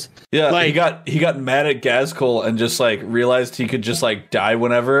says. Yeah, like, he got mad at Ghazghkull and just like realized he could just like die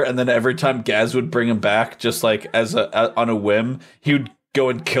whenever, and then every time Gaz would bring him back, just like on a whim, he would go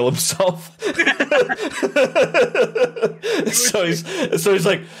and kill himself. So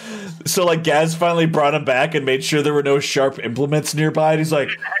Gaz finally brought him back and made sure there were no sharp implements nearby, and he's like,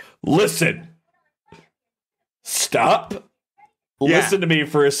 listen, stop, listen to me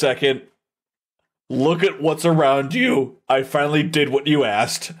for a second, look at what's around you. I finally did what you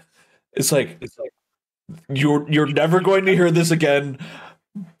asked. It's like you're never going to hear this again,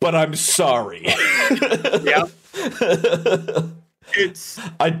 but I'm sorry. Yeah.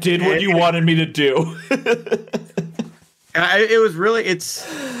 I did what you wanted me to do. It was really,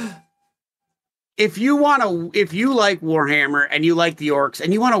 if you like Warhammer and you like the orcs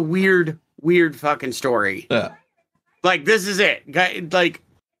and you want a weird fucking story, like this is it. Like,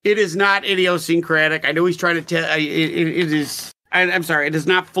 it is not idiosyncratic. I know he's trying to tell it is. I'm sorry, it does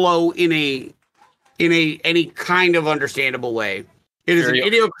not flow in any kind of understandable way. It is an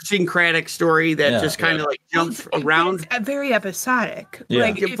idiosyncratic story that just kind of like jumps around. It's very episodic.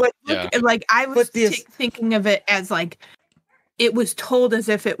 Yeah. Like I was thinking of it as like it was told as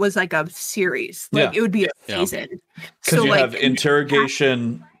if it was like a series. Like it would be a season. Because you have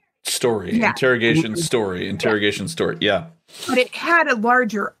interrogation story, interrogation story, interrogation story. Yeah. But it had a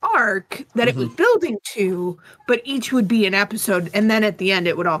larger arc that it was building to, but each would be an episode, and then at the end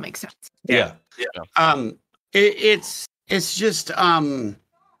it would all make sense. Yeah. It's just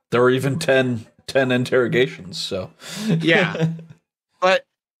there were even 10 interrogations, so yeah. But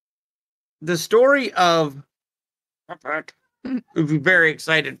the story of a very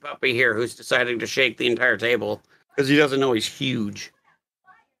excited puppy here who's deciding to shake the entire table because he doesn't know he's huge.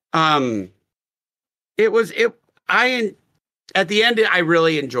 At the end, I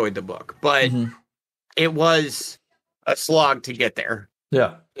really enjoyed the book, but it was a slog to get there.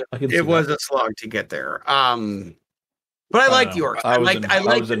 Yeah, it was a slog to get there. But I like the orcs. I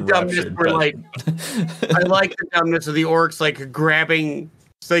like the dumbness where, like, I like the dumbness of the orcs, like grabbing,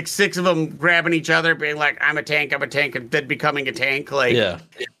 like 6 of them grabbing each other, being like, I'm a tank, and then becoming a tank. Like,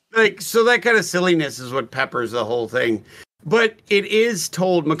 like, so that kind of silliness is what peppers the whole thing. But it is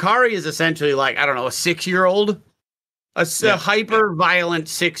told, Markari is essentially like, I don't know, a 6-year-old, a hyper violent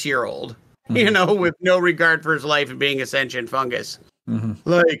 6-year-old, you know, with no regard for his life and being a sentient fungus.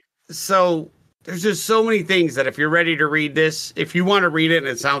 Like, so there's just so many things that if you're ready to read this, if you want to read it and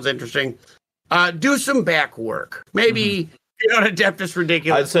it sounds interesting, do some back work. Maybe get on Adeptus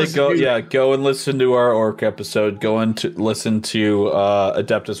Ridiculous. I'd say go and listen to our orc episode. Go and listen to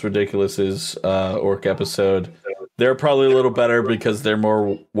Adeptus Ridiculous's orc episode. They're probably a little better because they're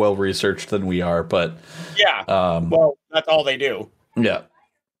more well researched than we are, but well, that's all they do. Yeah.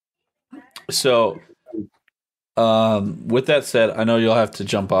 So, with that said, I know you'll have to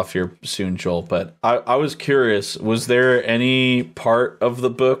jump off here soon, Joel, but I was curious, was there any part of the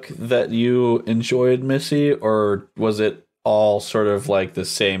book that you enjoyed, Missy, or was it all sort of like the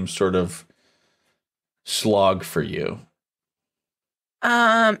same sort of slog for you?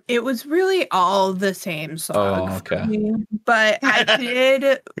 It was really all the same slog. Oh, okay. For me, but I did.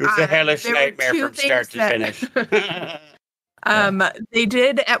 It was a hellish nightmare from start to finish. They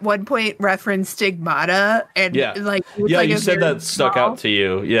did at one point reference stigmata, and like you said that stuck out to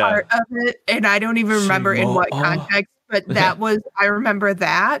you, part of it, and I don't even remember in what context, but that was, I remember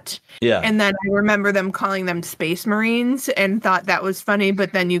that, and then I remember them calling them Space Marines, and thought that was funny,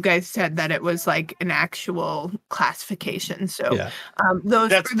 but then you guys said that it was like an actual classification, so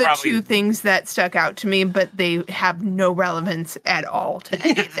those were the 2 things that stuck out to me, but they have no relevance at all to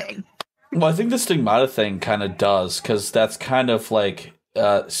anything. Well, I think the stigmata thing kind of does, because that's kind of like,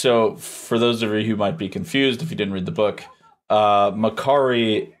 so for those of you who might be confused if you didn't read the book,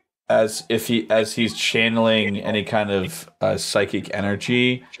 Markari, as he's channeling any kind of psychic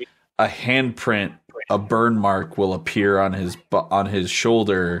energy, a handprint, a burn mark will appear on his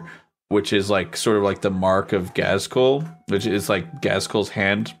shoulder, which is like sort of like the mark of Ghazghkul, which is like Ghazghkul's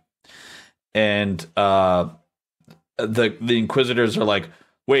hand, and the Inquisitors are like,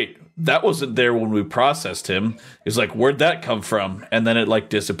 wait, that wasn't there when we processed him. It's like, where'd that come from? And then it like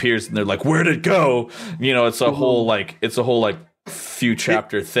disappears, and they're like, where'd it go? You know, it's a whole few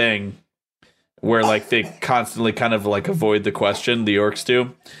chapter thing where like they constantly kind of like avoid the question, the orcs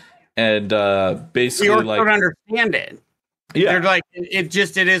do, and basically the orcs like don't understand it. Yeah, they're like, it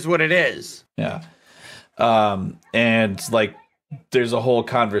is what it is. Yeah, and like, there's a whole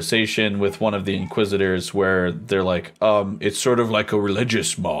conversation with one of the Inquisitors where they're like, it's sort of like a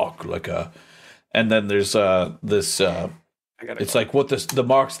religious mark, and then there's this it's like what the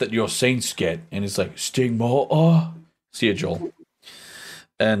marks that your saints get, and it's like stigma. See you, Joel.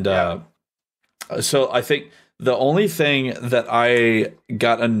 And so I think the only thing that I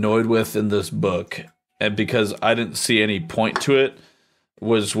got annoyed with in this book, and because I didn't see any point to it,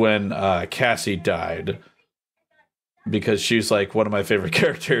 was when Cassie died. Because she's like one of my favorite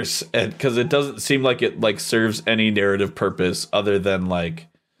characters, and because it doesn't seem like it like serves any narrative purpose other than like,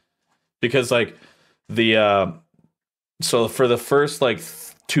 because like the so for the first like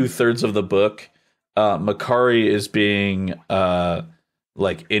 2/3 of the book, Markari is being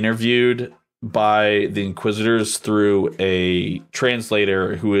like interviewed by the Inquisitors through a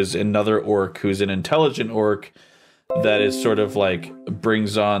translator who is another orc, who's an intelligent orc that is sort of like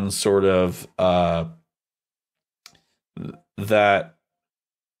brings on sort of that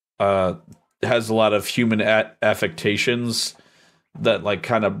has a lot of human affectations that like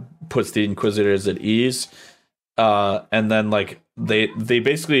kind of puts the Inquisitors at ease, and then like they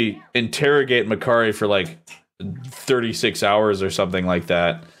basically interrogate Markari for like 36 hours or something like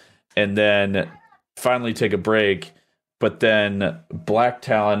that, and then finally take a break. But then Black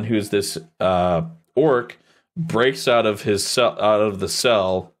Talon, who's this orc, breaks out of the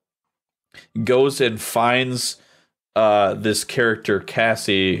cell, goes and finds this character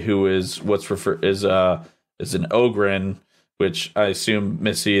Cassie, who is what's referred is an Ogren, which I assume,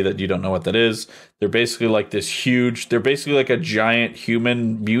 Missy, that you don't know what that is. They're basically like they're basically like a giant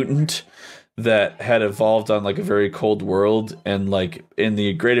human mutant that had evolved on like a very cold world, and like in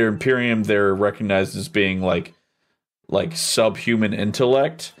the Greater Imperium they're recognized as being like subhuman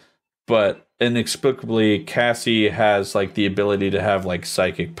intellect, but inexplicably Cassie has like the ability to have like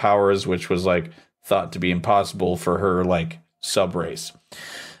psychic powers, which was like thought to be impossible for her like sub race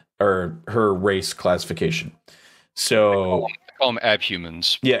or her race classification. So call them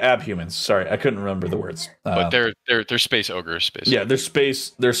abhumans. Yeah, abhumans. Sorry, I couldn't remember the words. But they're space ogres, basically. Yeah,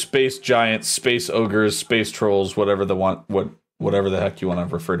 they're space giants, space ogres, space trolls, whatever the heck you want to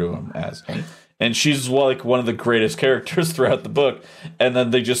refer to them as. And she's like one of the greatest characters throughout the book. And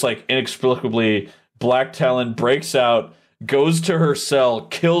then they just like inexplicably, Black Talon breaks out, goes to her cell,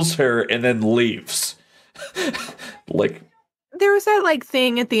 kills her, and then leaves. Like, there was that like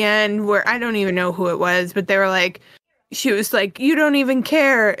thing at the end where I don't even know who it was, but they were like, she was like, you don't even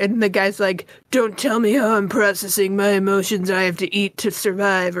care. And the guy's like, don't tell me how I'm processing my emotions. I have to eat to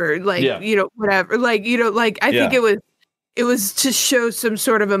survive, or like, whatever. Like, I think it was to show some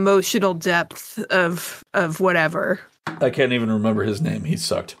sort of emotional depth of whatever. I can't even remember his name. He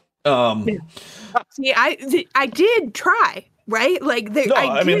sucked. See, I did try, right? Like,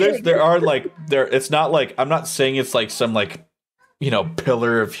 it's not like, I'm not saying it's like some like,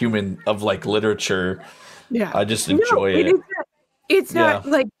 pillar of like literature. Yeah, I just enjoy it. It's not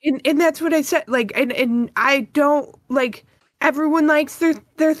like, and that's what I said. Like, and I don't like. Everyone likes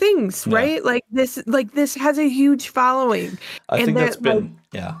their things, right? Like this has a huge following. I think that's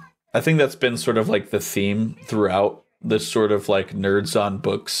been sort of like the theme throughout this sort of like nerds on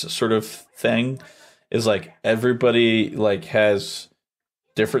books sort of thing, is like everybody like has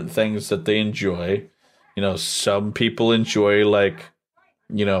different things that they enjoy. Some people enjoy like,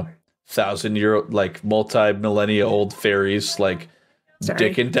 1,000-year-old, like multi-millennia old fairies, like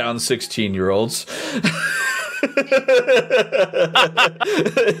dicking down 16-year-olds.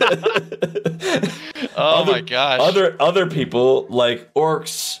 My gosh. Other people like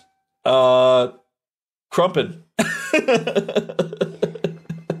orcs crumping.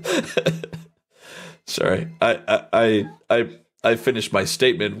 Sorry. I finished my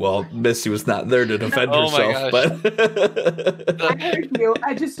statement while Missy was not there to defend herself. But I heard you.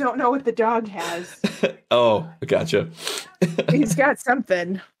 I just don't know what the dog has. Oh, gotcha. He's got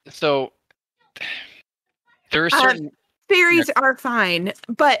something. So there are certain fairies are fine,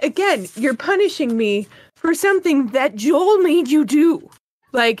 but again, you're punishing me for something that Joel made you do.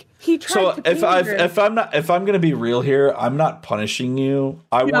 Like, he tried to if I'm going to be real here, I'm not punishing you.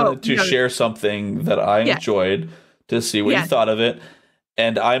 I wanted to share something that I enjoyed to see what you thought of it,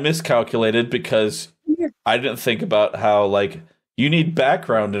 and I miscalculated because I didn't think about how like you need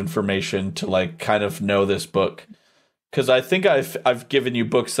background information to like kind of know this book. Because I think I've given you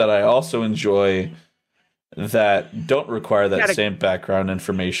books that I also enjoy that don't require that same background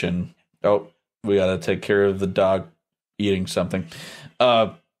information. Oh, we got to take care of the dog eating something.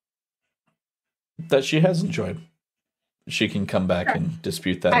 That she has enjoyed. She can come back and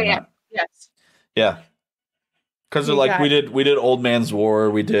dispute that. Yes. Yeah. Because like we did Old Man's War.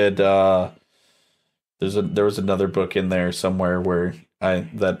 We did. There was another book in there somewhere where I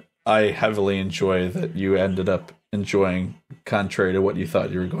heavily enjoy that you ended up enjoying, contrary to what you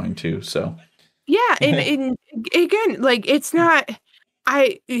thought you were going to. So. Yeah, and again, like it's not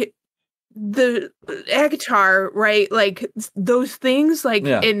the Avatar, right? Like those things, like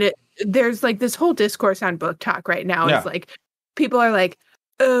and there's like this whole discourse on book talk right now. It's like people are like,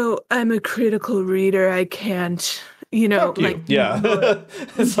 "Oh, I'm a critical reader. I can't, Fuck you. like it's like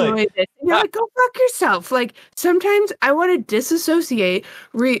this." And you're like, go fuck yourself. Like sometimes I want to disassociate,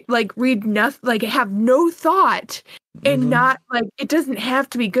 read nothing, like have no thought. And not like it doesn't have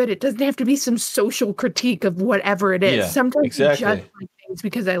to be good. It doesn't have to be some social critique of whatever it is. Yeah, sometimes you judge like things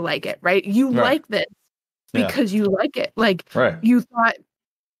because I like it, right? You like this because you like it. Like you thought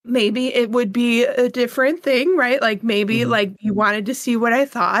maybe it would be a different thing, right? Like maybe like you wanted to see what I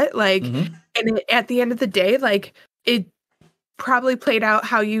thought, like, and at the end of the day, like it probably played out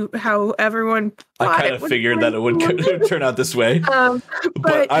how everyone I kind of figured that it would turn out this way.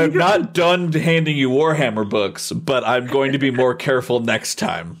 But I'm not done handing you Warhammer books, but I'm going to be more careful next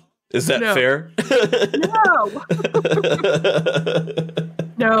time. Is that fair?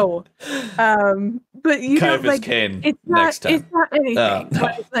 No. But you know, like Kane it's not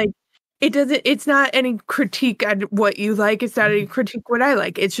anything. Like it doesn't. It's not any critique on what you like. It's not any critique what I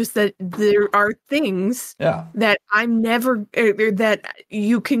like. It's just that there are things that I'm never that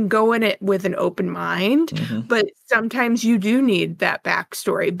you can go in it with an open mind. But sometimes you do need that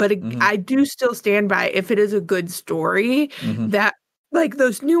backstory. But I do still stand by if it is a good story that like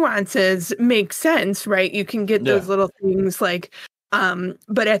those nuances make sense, right? You can get those little things like.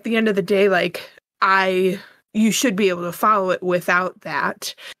 But at the end of the day, like you should be able to follow it without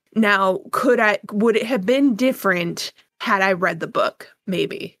that. Now, would it have been different had I read the book?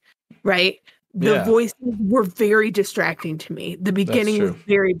 Maybe, right? The voices were very distracting to me. The beginning was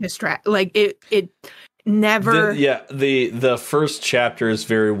very like it never. The first chapter is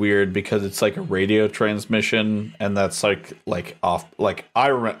very weird because it's like a radio transmission, and that's like off.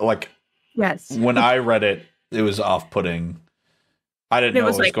 Yes. When I read it, it was off-putting. I didn't know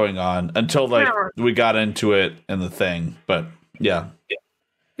what was going on until we got into it and the thing. But yeah.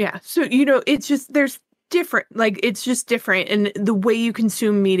 So it's just there's different. It's just different, and the way you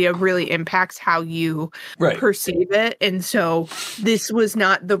consume media really impacts how you perceive it. And so this was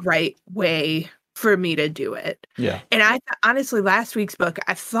not the right way for me to do it. Yeah. And I honestly, last week's book,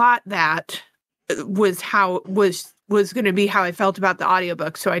 I thought that was going to be how I felt about the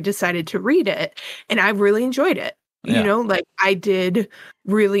audiobook. So I decided to read it, and I really enjoyed it. I did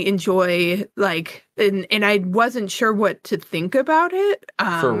really enjoy, and I wasn't sure what to think about it.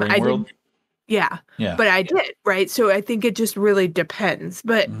 For Ringworld? Yeah. But I did, right? So I think it just really depends.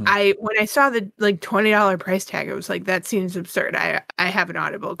 But when I saw the $20 price tag, I was like, that seems absurd. I have an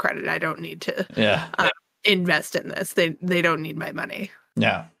Audible credit. I don't need to invest in this. They don't need my money.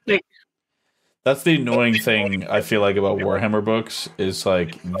 Yeah. That's the annoying thing I feel like about Warhammer books is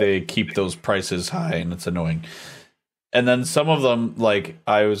they keep those prices high, and it's annoying. And then some of them,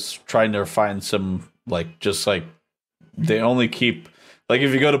 I was trying to find some, they only keep,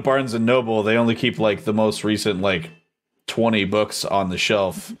 if you go to Barnes & Noble, they only keep, the most recent, 20 books on the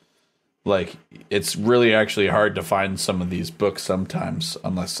shelf. It's really actually hard to find some of these books sometimes,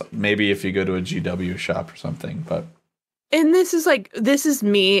 unless maybe if you go to a GW shop or something, but... And this is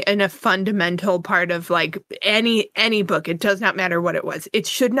me in a fundamental part of, any book. It does not matter what it was. It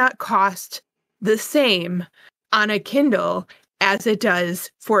should not cost the same on a Kindle as it does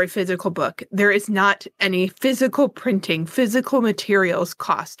for a physical book. There is not any physical printing. Physical materials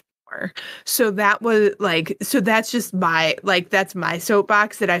cost more. So that was that's just my that's my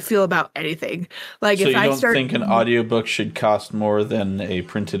soapbox that I feel about anything. So if you don't think an audiobook should cost more than a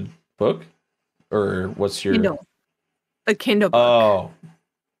printed book? Or what's your a Kindle book? Oh.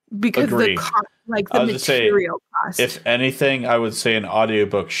 Because agreed. the cost, the material cost. If anything, I would say an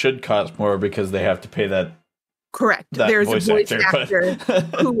audiobook should cost more because they have to pay that. Correct. There's a voice actor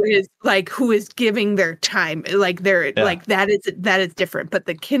who is giving their time. That is different. But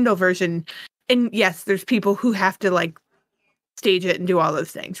the Kindle version, and yes, there's people who have to stage it and do all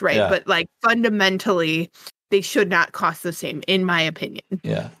those things, right? Yeah. But fundamentally, they should not cost the same, in my opinion.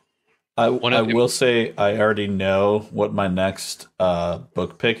 Yeah. I will say I already know what my next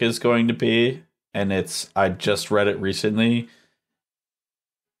book pick is going to be, and I just read it recently.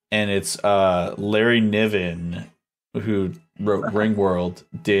 And it's Larry Niven, who wrote Ringworld,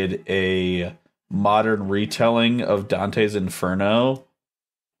 did a modern retelling of Dante's Inferno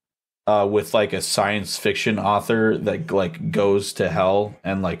with a science fiction author that goes to hell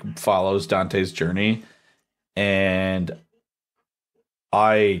and follows Dante's journey. And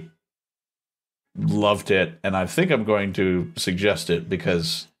I loved it, and I think I'm going to suggest it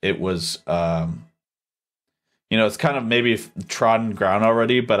because it was it's kind of maybe trodden ground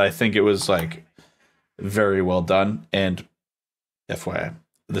already, but I think it was very well done. And FYI,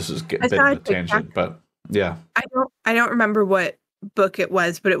 this is a bit of a tangent, but yeah, I don't remember what book it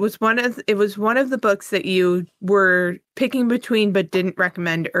was, but it was one of the books that you were picking between but didn't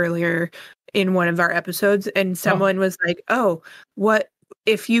recommend earlier in one of our episodes. And someone was like, "Oh, what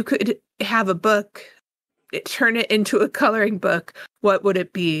if you could have a book, turn it into a coloring book, what would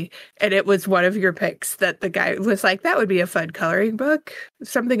it be?" And it was one of your picks that the guy was like, that would be a fun coloring book.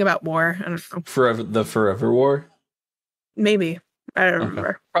 Something about war. I don't know. The Forever War? Maybe. I don't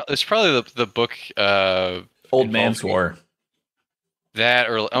remember. It's probably the book Old Man's War. That,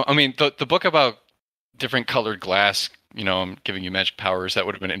 or the book about different colored glass, giving you magic powers. That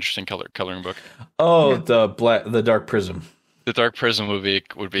would have been an interesting coloring book. Oh, yeah. The Dark Prism. The Dark Prism would be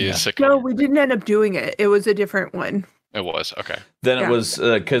a sick. No, we didn't end up doing it. It was a different one. It was okay. Then it was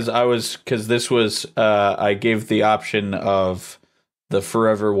because this was I gave the option of the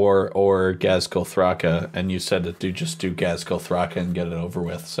Forever War or Ghazghkull Thraka, and you said to just do Ghazghkull Thraka and get it over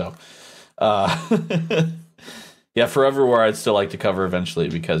with. So, yeah, Forever War I'd still like to cover eventually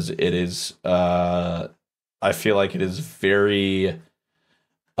because it is. I feel like it is very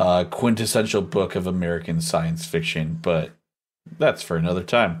quintessential book of American science fiction, but that's for another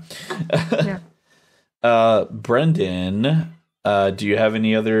time. Yeah. Brendan, do you have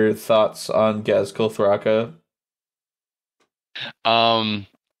any other thoughts on Ghazghkull Thraka?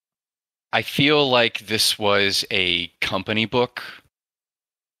 I feel like this was a company book.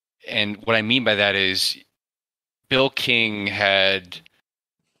 And what I mean by that is Bill King had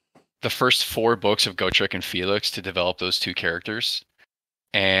the first 4 books of Gotrek and Felix to develop those 2 characters.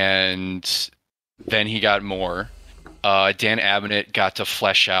 And then he got more. Dan Abnett got to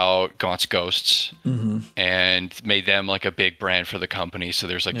flesh out Gaunt's Ghosts and made them like a big brand for the company. So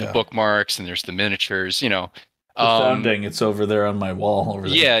there's like the bookmarks and there's the miniatures, you know. The founding, it's over there on my wall over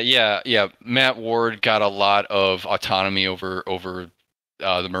there. Yeah. Matt Ward got a lot of autonomy over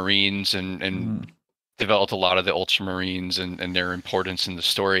the Marines and developed a lot of the Ultramarines and their importance in the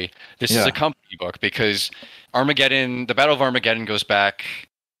story. This is a company book because Armageddon, the Battle of Armageddon goes back.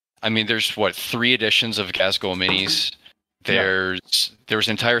 I mean, there's 3 editions of Ghazghkull minis. There's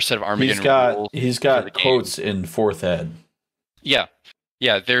an entire set of Armageddon rules. He's got quotes in 4th ed. Yeah.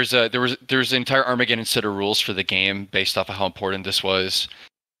 There's an entire Armageddon set of rules for the game based off of how important this was.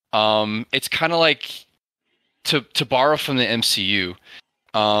 It's kind of like to borrow from the MCU.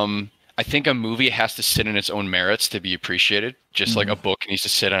 I think a movie has to sit in its own merits to be appreciated, just like a book needs to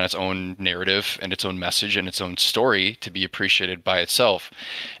sit on its own narrative and its own message and its own story to be appreciated by itself.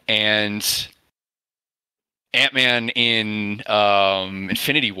 And Ant-Man in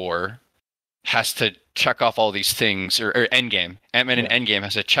Infinity War has to check off all these things, or Endgame. Ant-Man in Endgame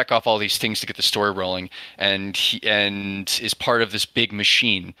has to check off all these things to get the story rolling, and is part of this big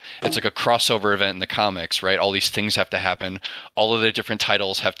machine. It's like a crossover event in the comics, right? All these things have to happen. All of the different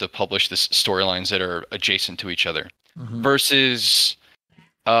titles have to publish this storylines that are adjacent to each other. Versus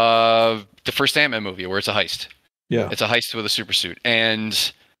the first Ant-Man movie, where it's a heist. Yeah, it's a heist with a super suit.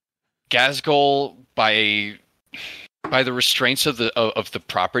 And Ghazghkull, by the restraints of the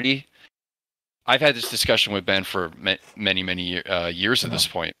property. I've had this discussion with Ben for many years at this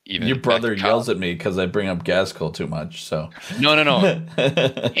point. Even your brother yells at me because I bring up Ghazghkull too much. So no.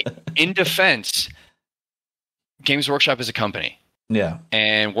 In defense, Games Workshop is a company. Yeah,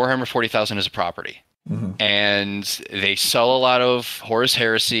 and Warhammer 40,000 is a property, and they sell a lot of Horus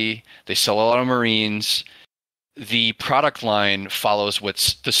Heresy. They sell a lot of Marines. The product line follows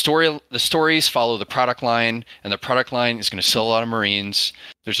the stories follow the product line, and the product line is going to sell a lot of Marines.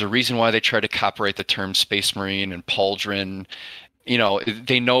 There's a reason why they try to copyright the term Space Marine and Pauldron. You know,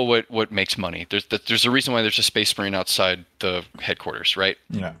 they know what makes money. There's a reason why there's a Space Marine outside the headquarters, right?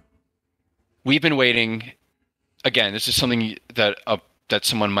 Yeah. We've been waiting. Again, this is something that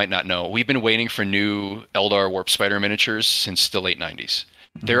someone might not know. We've been waiting for new Eldar Warp Spider miniatures since the late 90s.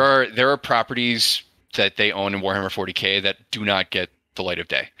 There are properties that they own in Warhammer 40K that do not get the light of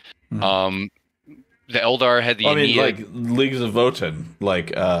day. The Eldar had the like Leagues of Votan.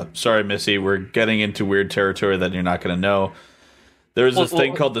 Like, sorry, Missy, we're getting into weird territory that you're not going to know. There's this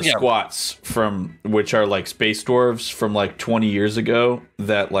thing called the Squats, which are like space dwarves from like 20 years ago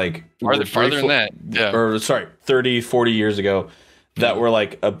that like... Farther than that. Yeah. Or, sorry, 30, 40 years ago that were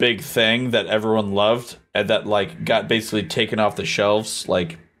like a big thing that everyone loved and that like got basically taken off the shelves,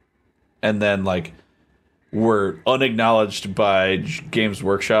 like, and then like were unacknowledged by Games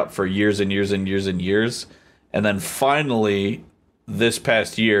Workshop for years and years and years and years. And then finally, this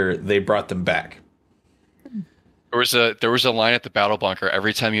past year, they brought them back. There was a line at the Battle Bunker.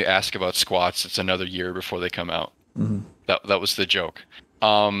 Every time you ask about Squats, it's another year before they come out. That was the joke.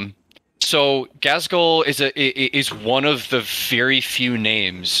 So Ghazghkull is one of the very few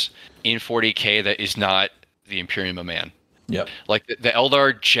names in 40K that is not the Imperium of Man. Yep. Like the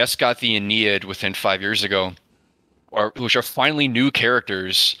Eldar just got the Aeneid within 5 years ago, which are finally new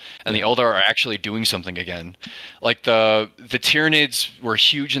characters, and the Eldar are actually doing something again. Like the Tyranids were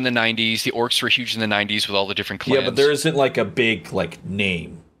huge in the 90s, the Orcs were huge in the 90s with all the different clans. Yeah, but there isn't like a big like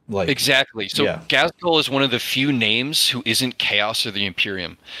name. Like, exactly. So Ghazghkull is one of the few names who isn't Chaos or the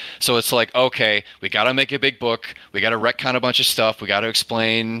Imperium. So it's like, okay, we got to make a big book. We got to retcon a bunch of stuff. We got to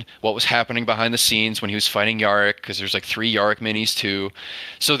explain what was happening behind the scenes when he was fighting Yarrick, because there's like 3 Yarrick minis too.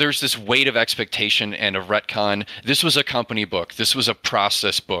 So there's this weight of expectation and of retcon. This was a company book. This was a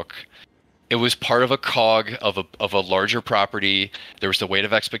process book. It was part of a cog of a larger property. There was the weight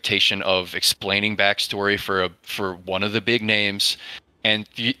of expectation of explaining backstory for one of the big names. And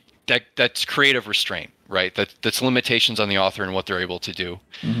that's creative restraint, right? That's limitations on the author and what they're able to do.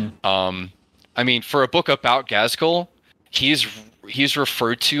 I mean, for a book about Ghazghkull, he's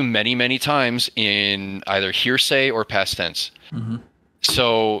referred to many, many times in either hearsay or past tense.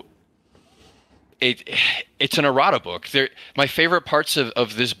 So it's an errata book. My favorite parts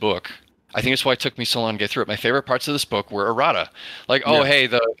of this book, I think it's why it took me so long to get through it. My favorite parts of this book were errata. Like, hey,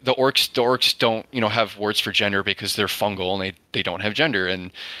 the orcs don't, have words for gender because they're fungal and they don't have gender.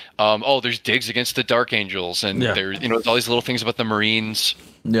 And there's digs against the Dark Angels, and there's there's all these little things about the Marines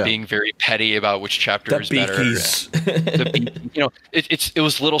being very petty about which chapter is better. It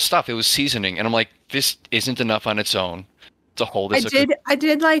was little stuff. It was seasoning, and I'm like, this isn't enough on its own to hold as I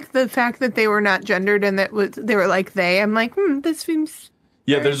did like the fact that they were not gendered and that they were like they. I'm like, this seems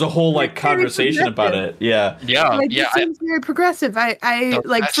Yeah, there's a whole like conversation about it. Yeah. Like, it seems very progressive. I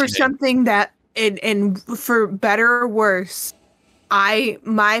like for something that and for better or worse,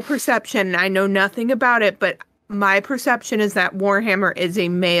 my perception, I know nothing about it, but my perception is that Warhammer is a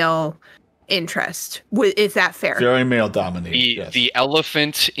male interest. Is that fair? Very male dominated. The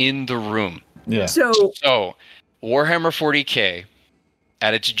elephant in the room. Yeah. So Warhammer 40K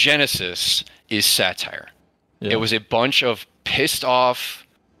at its genesis is satire. Yeah. It was a bunch of pissed off,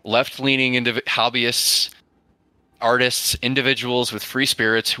 left-leaning hobbyists, artists, individuals with free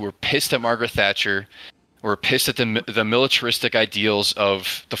spirits who were pissed at Margaret Thatcher, were pissed at the militaristic ideals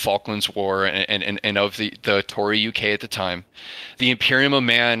of the Falklands War and of the Tory UK at the time. The Imperium of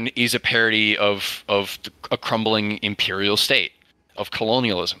Man is a parody of a crumbling imperial state, of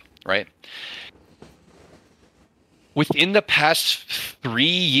colonialism, right? Within the past 3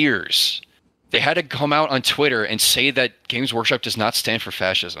 years, they had to come out on Twitter and say that Games Workshop does not stand for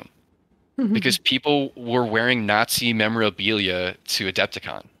fascism because people were wearing Nazi memorabilia to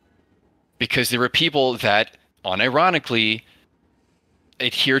Adepticon. Because there were people that, unironically,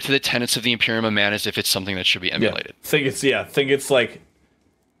 adhere to the tenets of the Imperium of Man as if it's something that should be emulated. Think it's like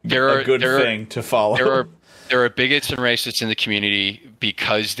a good thing to follow. There are bigots and racists in the community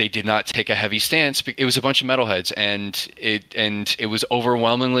because they did not take a heavy stance. It was a bunch of metalheads, and it was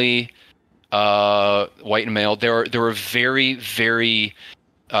overwhelmingly white and male. There were very, very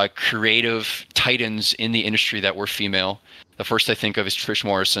creative titans in the industry that were female. The first I think of is Trish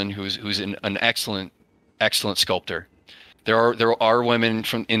Morrison, who's an excellent sculptor. There are women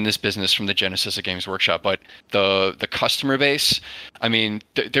in this business from the genesis of Games Workshop, but the customer base. I mean,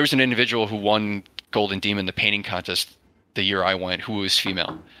 there was an individual who won Golden Demon, the painting contest, the year I went, who was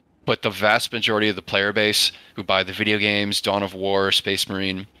female. But the vast majority of the player base who buy the video games, Dawn of War, Space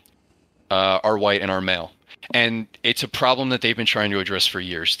Marine, are white and are male. And it's a problem that they've been trying to address for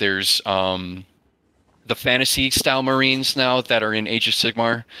years. There's the fantasy style Marines now that are in Age of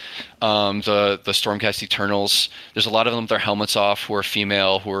Sigmar, the Stormcast Eternals. There's a lot of them with their helmets off who are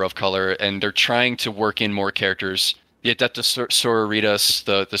female, who are of color, and they're trying to work in more characters. The Adeptus Sororitas,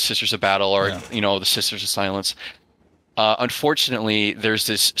 the Sisters of Battle, or the Sisters of Silence. Unfortunately, there's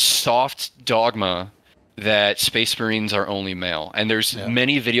this soft dogma that Space Marines are only male, and there's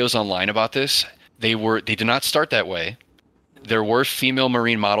many videos online about this. They did not start that way. There were female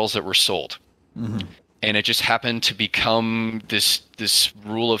Marine models that were sold, and it just happened to become this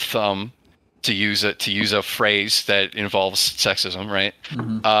rule of thumb, to use a phrase that involves sexism, right?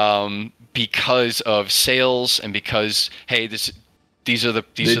 Because of sales and because these are the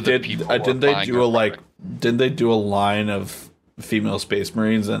people. Didn't they do a line of female Space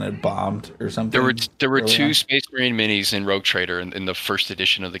Marines and it bombed or something? There were two Space Marine minis in Rogue Trader in the first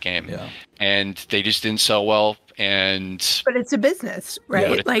edition of the game, and they just didn't sell well. But it's a business, right?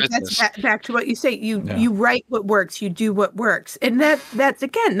 Yeah, like business. That's back to what you say. You write what works, you do what works, and that's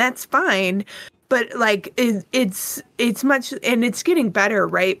fine. But like it's much, and it's getting better,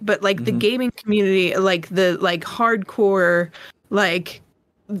 right? But like the gaming community, like the hardcore,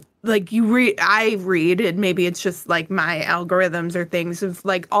 I read, and maybe it's just like my algorithms or things of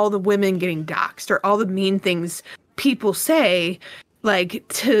like all the women getting doxxed or all the mean things people say, like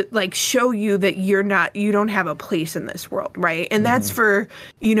to like show you that you don't have a place in this world, right? And that's for,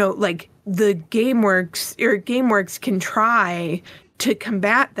 like the GameWorks can try to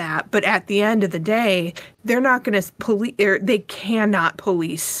combat that, but at the end of the day, they're not going to police, they cannot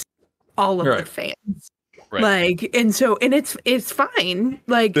police all of the fans. Right. Like, and it's fine.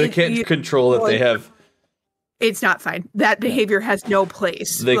 Like, they can't control that they have. It's not fine. That behavior has no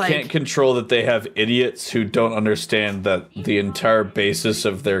place. They can't control that they have idiots who don't understand that the entire basis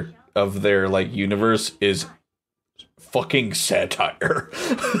of their like universe is fucking satire.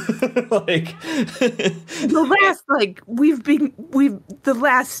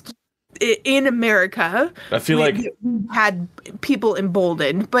 In America, I feel like we had people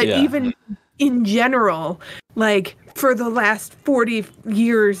emboldened, but even in general, like for the last 40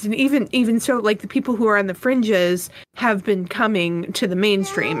 years, and even so, like the people who are on the fringes have been coming to the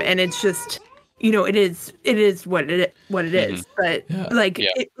mainstream, and it's just, it is what it is. But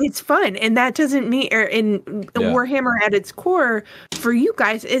it's fun, and that doesn't mean, Warhammer at its core for you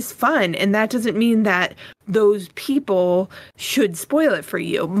guys is fun, and that doesn't mean that those people should spoil it for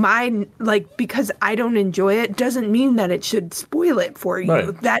you. Mine, because I don't enjoy it, doesn't mean that it should spoil it for you.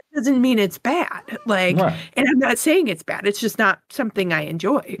 Right. That doesn't mean it's bad. And I'm not saying it's bad. It's just not something I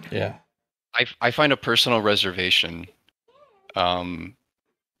enjoy. Yeah. I find a personal reservation. I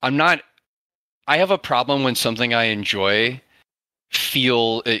have a problem when something I enjoy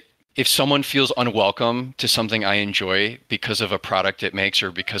if someone feels unwelcome to something I enjoy because of a product it makes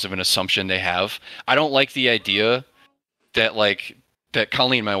or because of an assumption they have, I don't like the idea that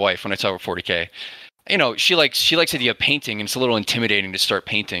Colleen, my wife, when I tell her 40K, she likes the idea of painting, and it's a little intimidating to start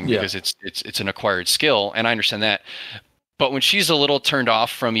painting because it's an acquired skill, and I understand that. But when she's a little turned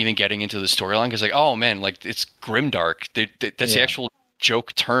off from even getting into the storyline, because oh man, it's grimdark. That's the actual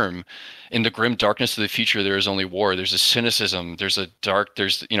joke term. In the grim darkness of the future, there is only war. There's a cynicism. There's a dark.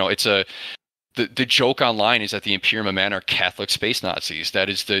 The joke online is that the Imperium of Man are Catholic space Nazis. That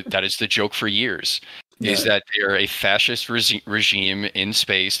is the joke for years. Is that they are a fascist regime in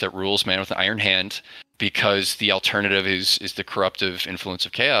space that rules man with an iron hand, because the alternative is the corruptive influence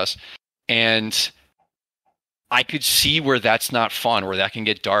of chaos. And I could see where that's not fun, where that can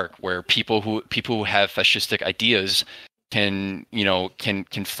get dark, where people who have fascistic ideas can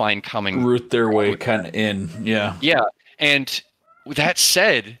find common root their way kind of in. Yeah. And with that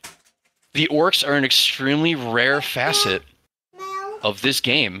said, the orcs are an extremely rare facet of this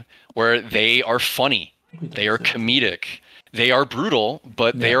game where they are funny, they are comedic, they are brutal,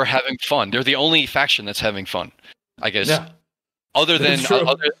 but they are having fun. They're the only faction that's having fun, I guess. Yeah. Other than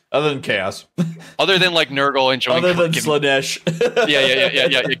chaos, other than like Nurgle enjoying, other than Slanesh,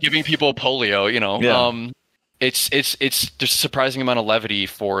 yeah, giving people polio, it's there's a surprising amount of levity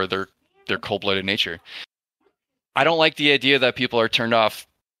for their cold-blooded nature. I don't like the idea that people are turned off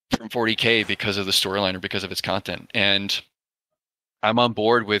from 40K because of the storyline or because of its content, and I'm on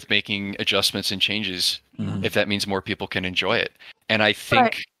board with making adjustments and changes if that means more people can enjoy it. And I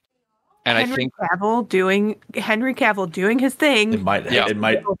think. Henry Cavill doing his thing. It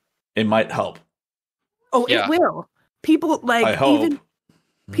might help. Oh, it will. People even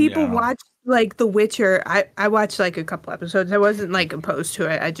people watch like The Witcher. I watched like a couple episodes. I wasn't like opposed to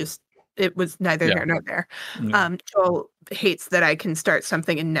it. It was neither here nor there. Joel hates that I can start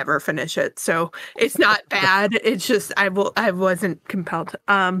something and never finish it. So it's not bad. It's just I wasn't compelled.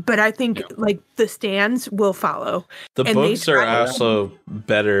 But I think like the stands will follow. The books are also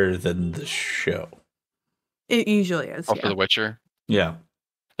better than the show. It usually is. For The Witcher? Yeah.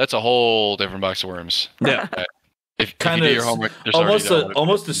 That's a whole different box of worms. Yeah. If you do your homework, there's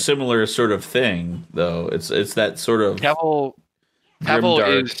almost a similar sort of thing, though. It's that sort of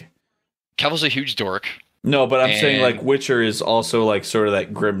Cavill's a huge dork. No, but I'm saying like Witcher is also like sort of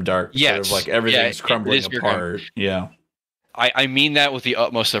that grim dark, sort of like everything's crumbling apart. Yeah. I mean that with the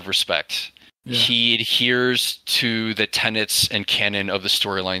utmost of respect. Yeah. He adheres to the tenets and canon of the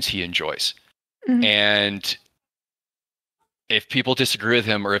storylines he enjoys. Mm-hmm. And if people disagree with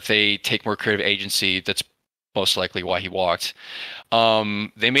him or if they take more creative agency, that's most likely why he walked.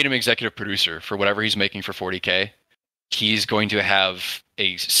 They made him executive producer for whatever he's making for 40K. He's going to have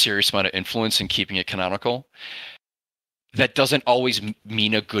a serious amount of influence in keeping it canonical. That doesn't always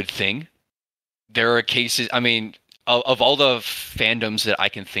mean a good thing. There are cases, I mean, of all the fandoms that I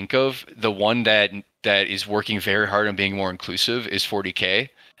can think of, the one that is working very hard on being more inclusive is 40K,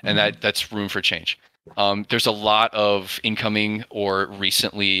 and that's room for change. There's a lot of incoming or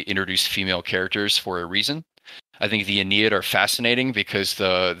recently introduced female characters for a reason. I think the Aeneid are fascinating because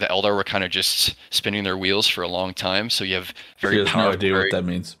the Eldar were kind of just spinning their wheels for a long time. So you have very powerful. No idea what that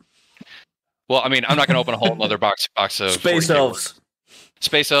means. Well, I mean, I'm not going to open a whole other box of space elves.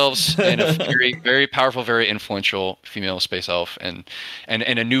 Space elves and a very, very powerful, very influential female space elf, and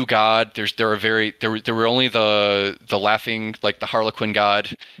a new god. There were only the laughing, like the Harlequin god,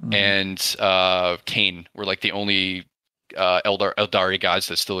 and Cain were like the only Eldari gods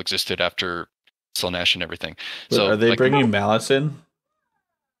that still existed after Slaanesh and everything. So are they bringing Malice in?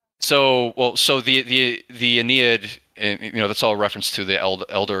 So the Aeneid, that's all a reference to the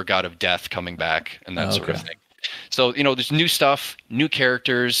elder god of death coming back and that sort of thing. So there's new stuff, new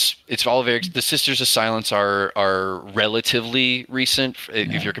characters. It's all very. The Sisters of Silence are relatively recent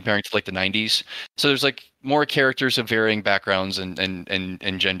if you're comparing to like the 90s. So there's like more characters of varying backgrounds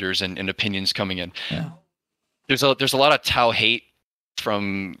and genders and opinions coming in. Yeah. There's a lot of Tau hate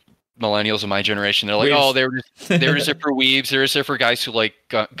from millennials of my generation. They're like, oh, they were just there for weebs. They're just there for guys who like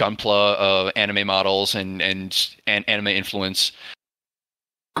Gunpla, anime models and anime influence.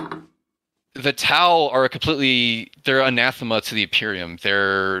 The Tau are they're anathema to the Imperium. They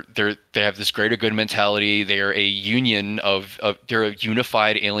have this greater good mentality. They are a union they're a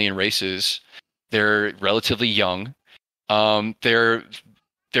unified alien races. They're relatively young. Their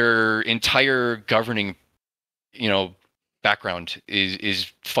entire governing, background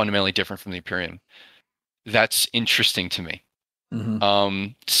is fundamentally different from the Imperium. That's interesting to me.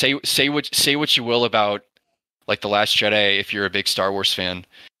 Mm-hmm. Say what you will about like The Last Jedi if you're a big Star Wars fan.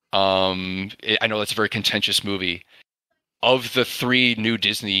 I know that's a very contentious movie. of the 3 new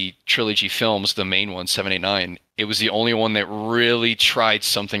Disney trilogy films, the main one, 7, 8, 9, it was the only one that really tried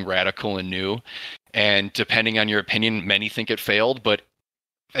something radical and new. And depending on your opinion, many think it failed. But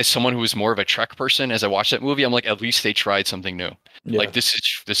as someone who was more of a Trek person, as I watched that movie, I'm like, at least they tried something new. Yeah. Like this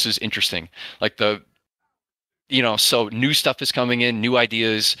is interesting. Like so new stuff is coming in, new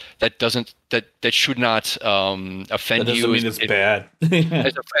ideas that should not offend you. That doesn't mean it's bad.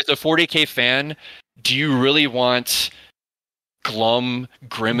 as a 40K fan, do you really want glum,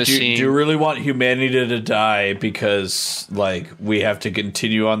 grimacing? Do you really want humanity to die because like we have to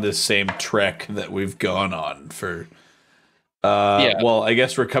continue on this same trek that we've gone on for? Well, I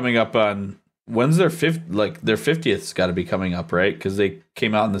guess we're coming up on when's their 50th's got to be coming up, right? Because they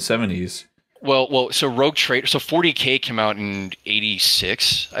came out in the 70s. Well, so Rogue Trader, so 40K came out in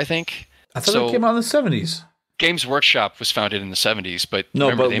 86, I think. I thought it came out in the 70s. Games Workshop was founded in the 70s, but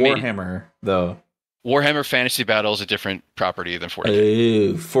no, but Warhammer though. Warhammer Fantasy Battle is a different property than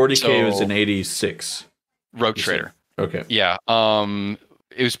 40K. 40K was in 86. Rogue Trader. Okay. Yeah.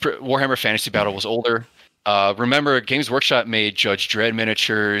 It was Warhammer Fantasy Battle was older. Remember, Games Workshop made Judge Dredd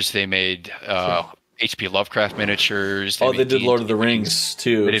miniatures. They made H.P. Lovecraft miniatures. They did Lord of the Rings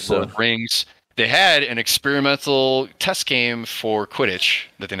too. They did Lord of the Rings. They had an experimental test game for Quidditch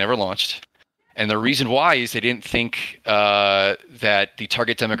that they never launched. And the reason why is they didn't think that the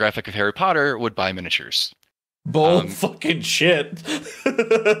target demographic of Harry Potter would buy miniatures. Fucking shit. At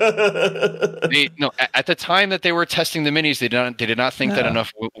the time that they were testing the minis, they did not think that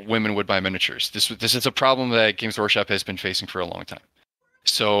enough women would buy miniatures. This is a problem that Games Workshop has been facing for a long time.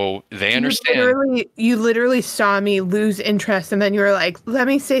 So they understand. You literally saw me lose interest, and then you were like, "Let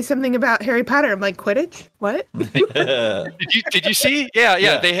me say something about Harry Potter." I'm like, "Quidditch? What?" Did you see?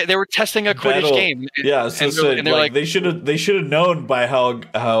 Yeah. They were testing a Quidditch game. Yeah, and they're like, they should have known by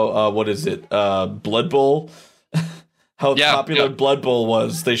how what is it? Blood Bowl. How popular Blood Bowl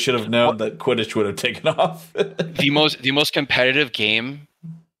was. They should have known that Quidditch would have taken off. the most competitive game.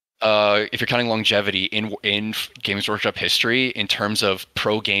 If you're counting longevity in Games Workshop history in terms of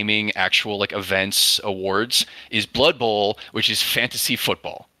pro gaming, actual like events, awards, is Blood Bowl, which is fantasy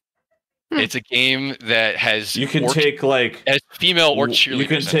football. It's a game that has take like as female or cheerleaders. You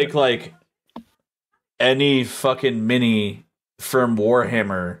can take like any fucking mini from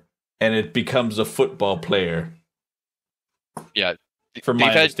Warhammer, and it becomes a football player. Yeah, from my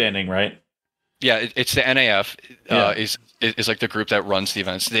understanding, right? Yeah, it's the NAF is like the group that runs the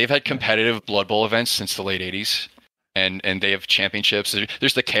events. They've had competitive Blood Bowl events since the late 80s, and they have championships.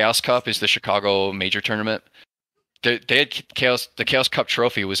 There's the Chaos Cup, is the Chicago major tournament. They had the Chaos Cup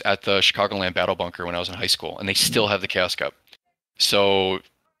trophy was at the Chicagoland Battle Bunker when I was in high school, and they still have the Chaos Cup. So,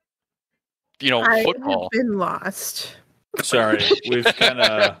 football. I've been lost. Sorry, we kind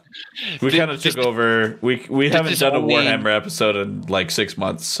of took over. We haven't done a Warhammer episode in like 6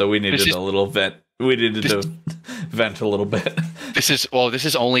 months, so we needed a little vent. We needed to vent a little bit. This is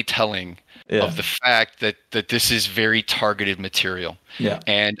only telling of the fact that this is very targeted material. Yeah,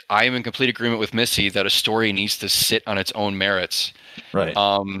 and I am in complete agreement with Missy that a story needs to sit on its own merits. Right.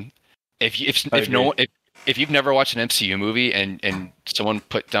 If you've never watched an MCU movie and someone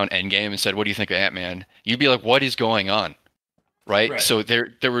put down Endgame and said, "What do you think of Ant-Man?" You'd be like, "What is going on?" Right? So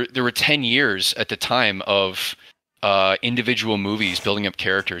there were 10 years at the time of individual movies building up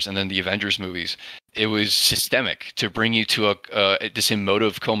characters, and then the Avengers movies. It was systemic to bring you to this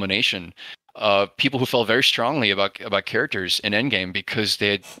emotive culmination. People who felt very strongly about characters in Endgame because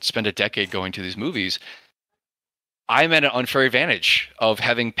they had spent a decade going to these movies. I'm at an unfair advantage of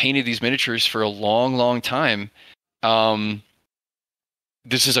having painted these miniatures for a long, long time.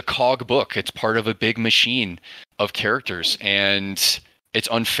 This is a cog book. It's part of a big machine of characters, and it's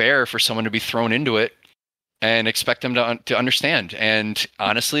unfair for someone to be thrown into it and expect them to understand. And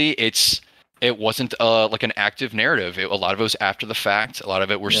honestly, it wasn't like an active narrative. A lot of it was after the fact. A lot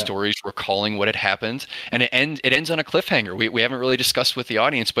of it were stories recalling what had happened, and it ends on a cliffhanger. We haven't really discussed with the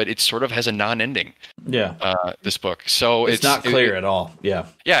audience, but it sort of has a non-ending. Yeah, this book, so it's not clear at all. Yeah,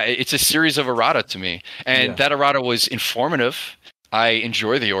 it's a series of errata to me, and that errata was informative. I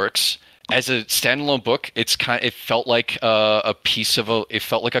enjoy the orcs. As a standalone book, it felt like it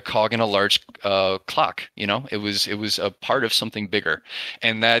felt like a cog in a large clock. It was a part of something bigger,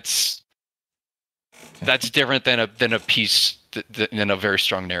 and that's different than a piece than a very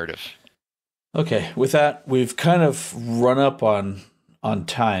strong narrative. Okay, with that, we've kind of run up on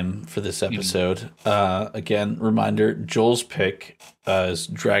time for this episode. Again, reminder: Joel's pick is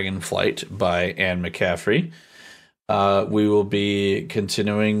Dragonflight by Anne McCaffrey. We will be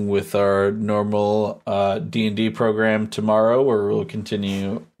continuing with our normal D&D program tomorrow, where we'll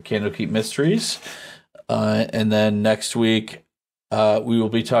continue Candlekeep Mysteries. And then next week, we will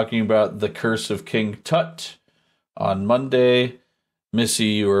be talking about The Curse of King Tut on Monday. Missy,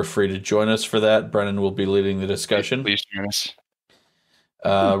 you are free to join us for that. Brennan will be leading the discussion. Please join us.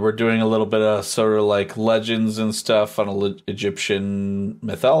 We're doing a little bit of sort of like legends and stuff on Egyptian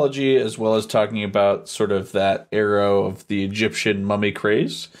mythology, as well as talking about sort of that era of the Egyptian mummy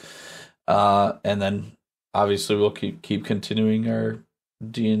craze. And then obviously we'll keep continuing our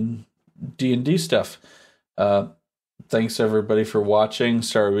D&D stuff. Thanks everybody for watching.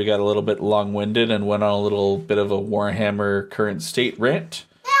 Sorry we got a little bit long-winded and went on a little bit of a Warhammer current state rant.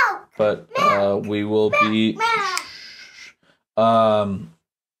 But we will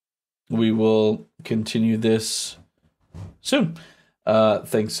continue this soon.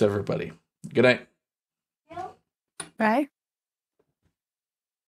 Thanks everybody. Good night. Bye.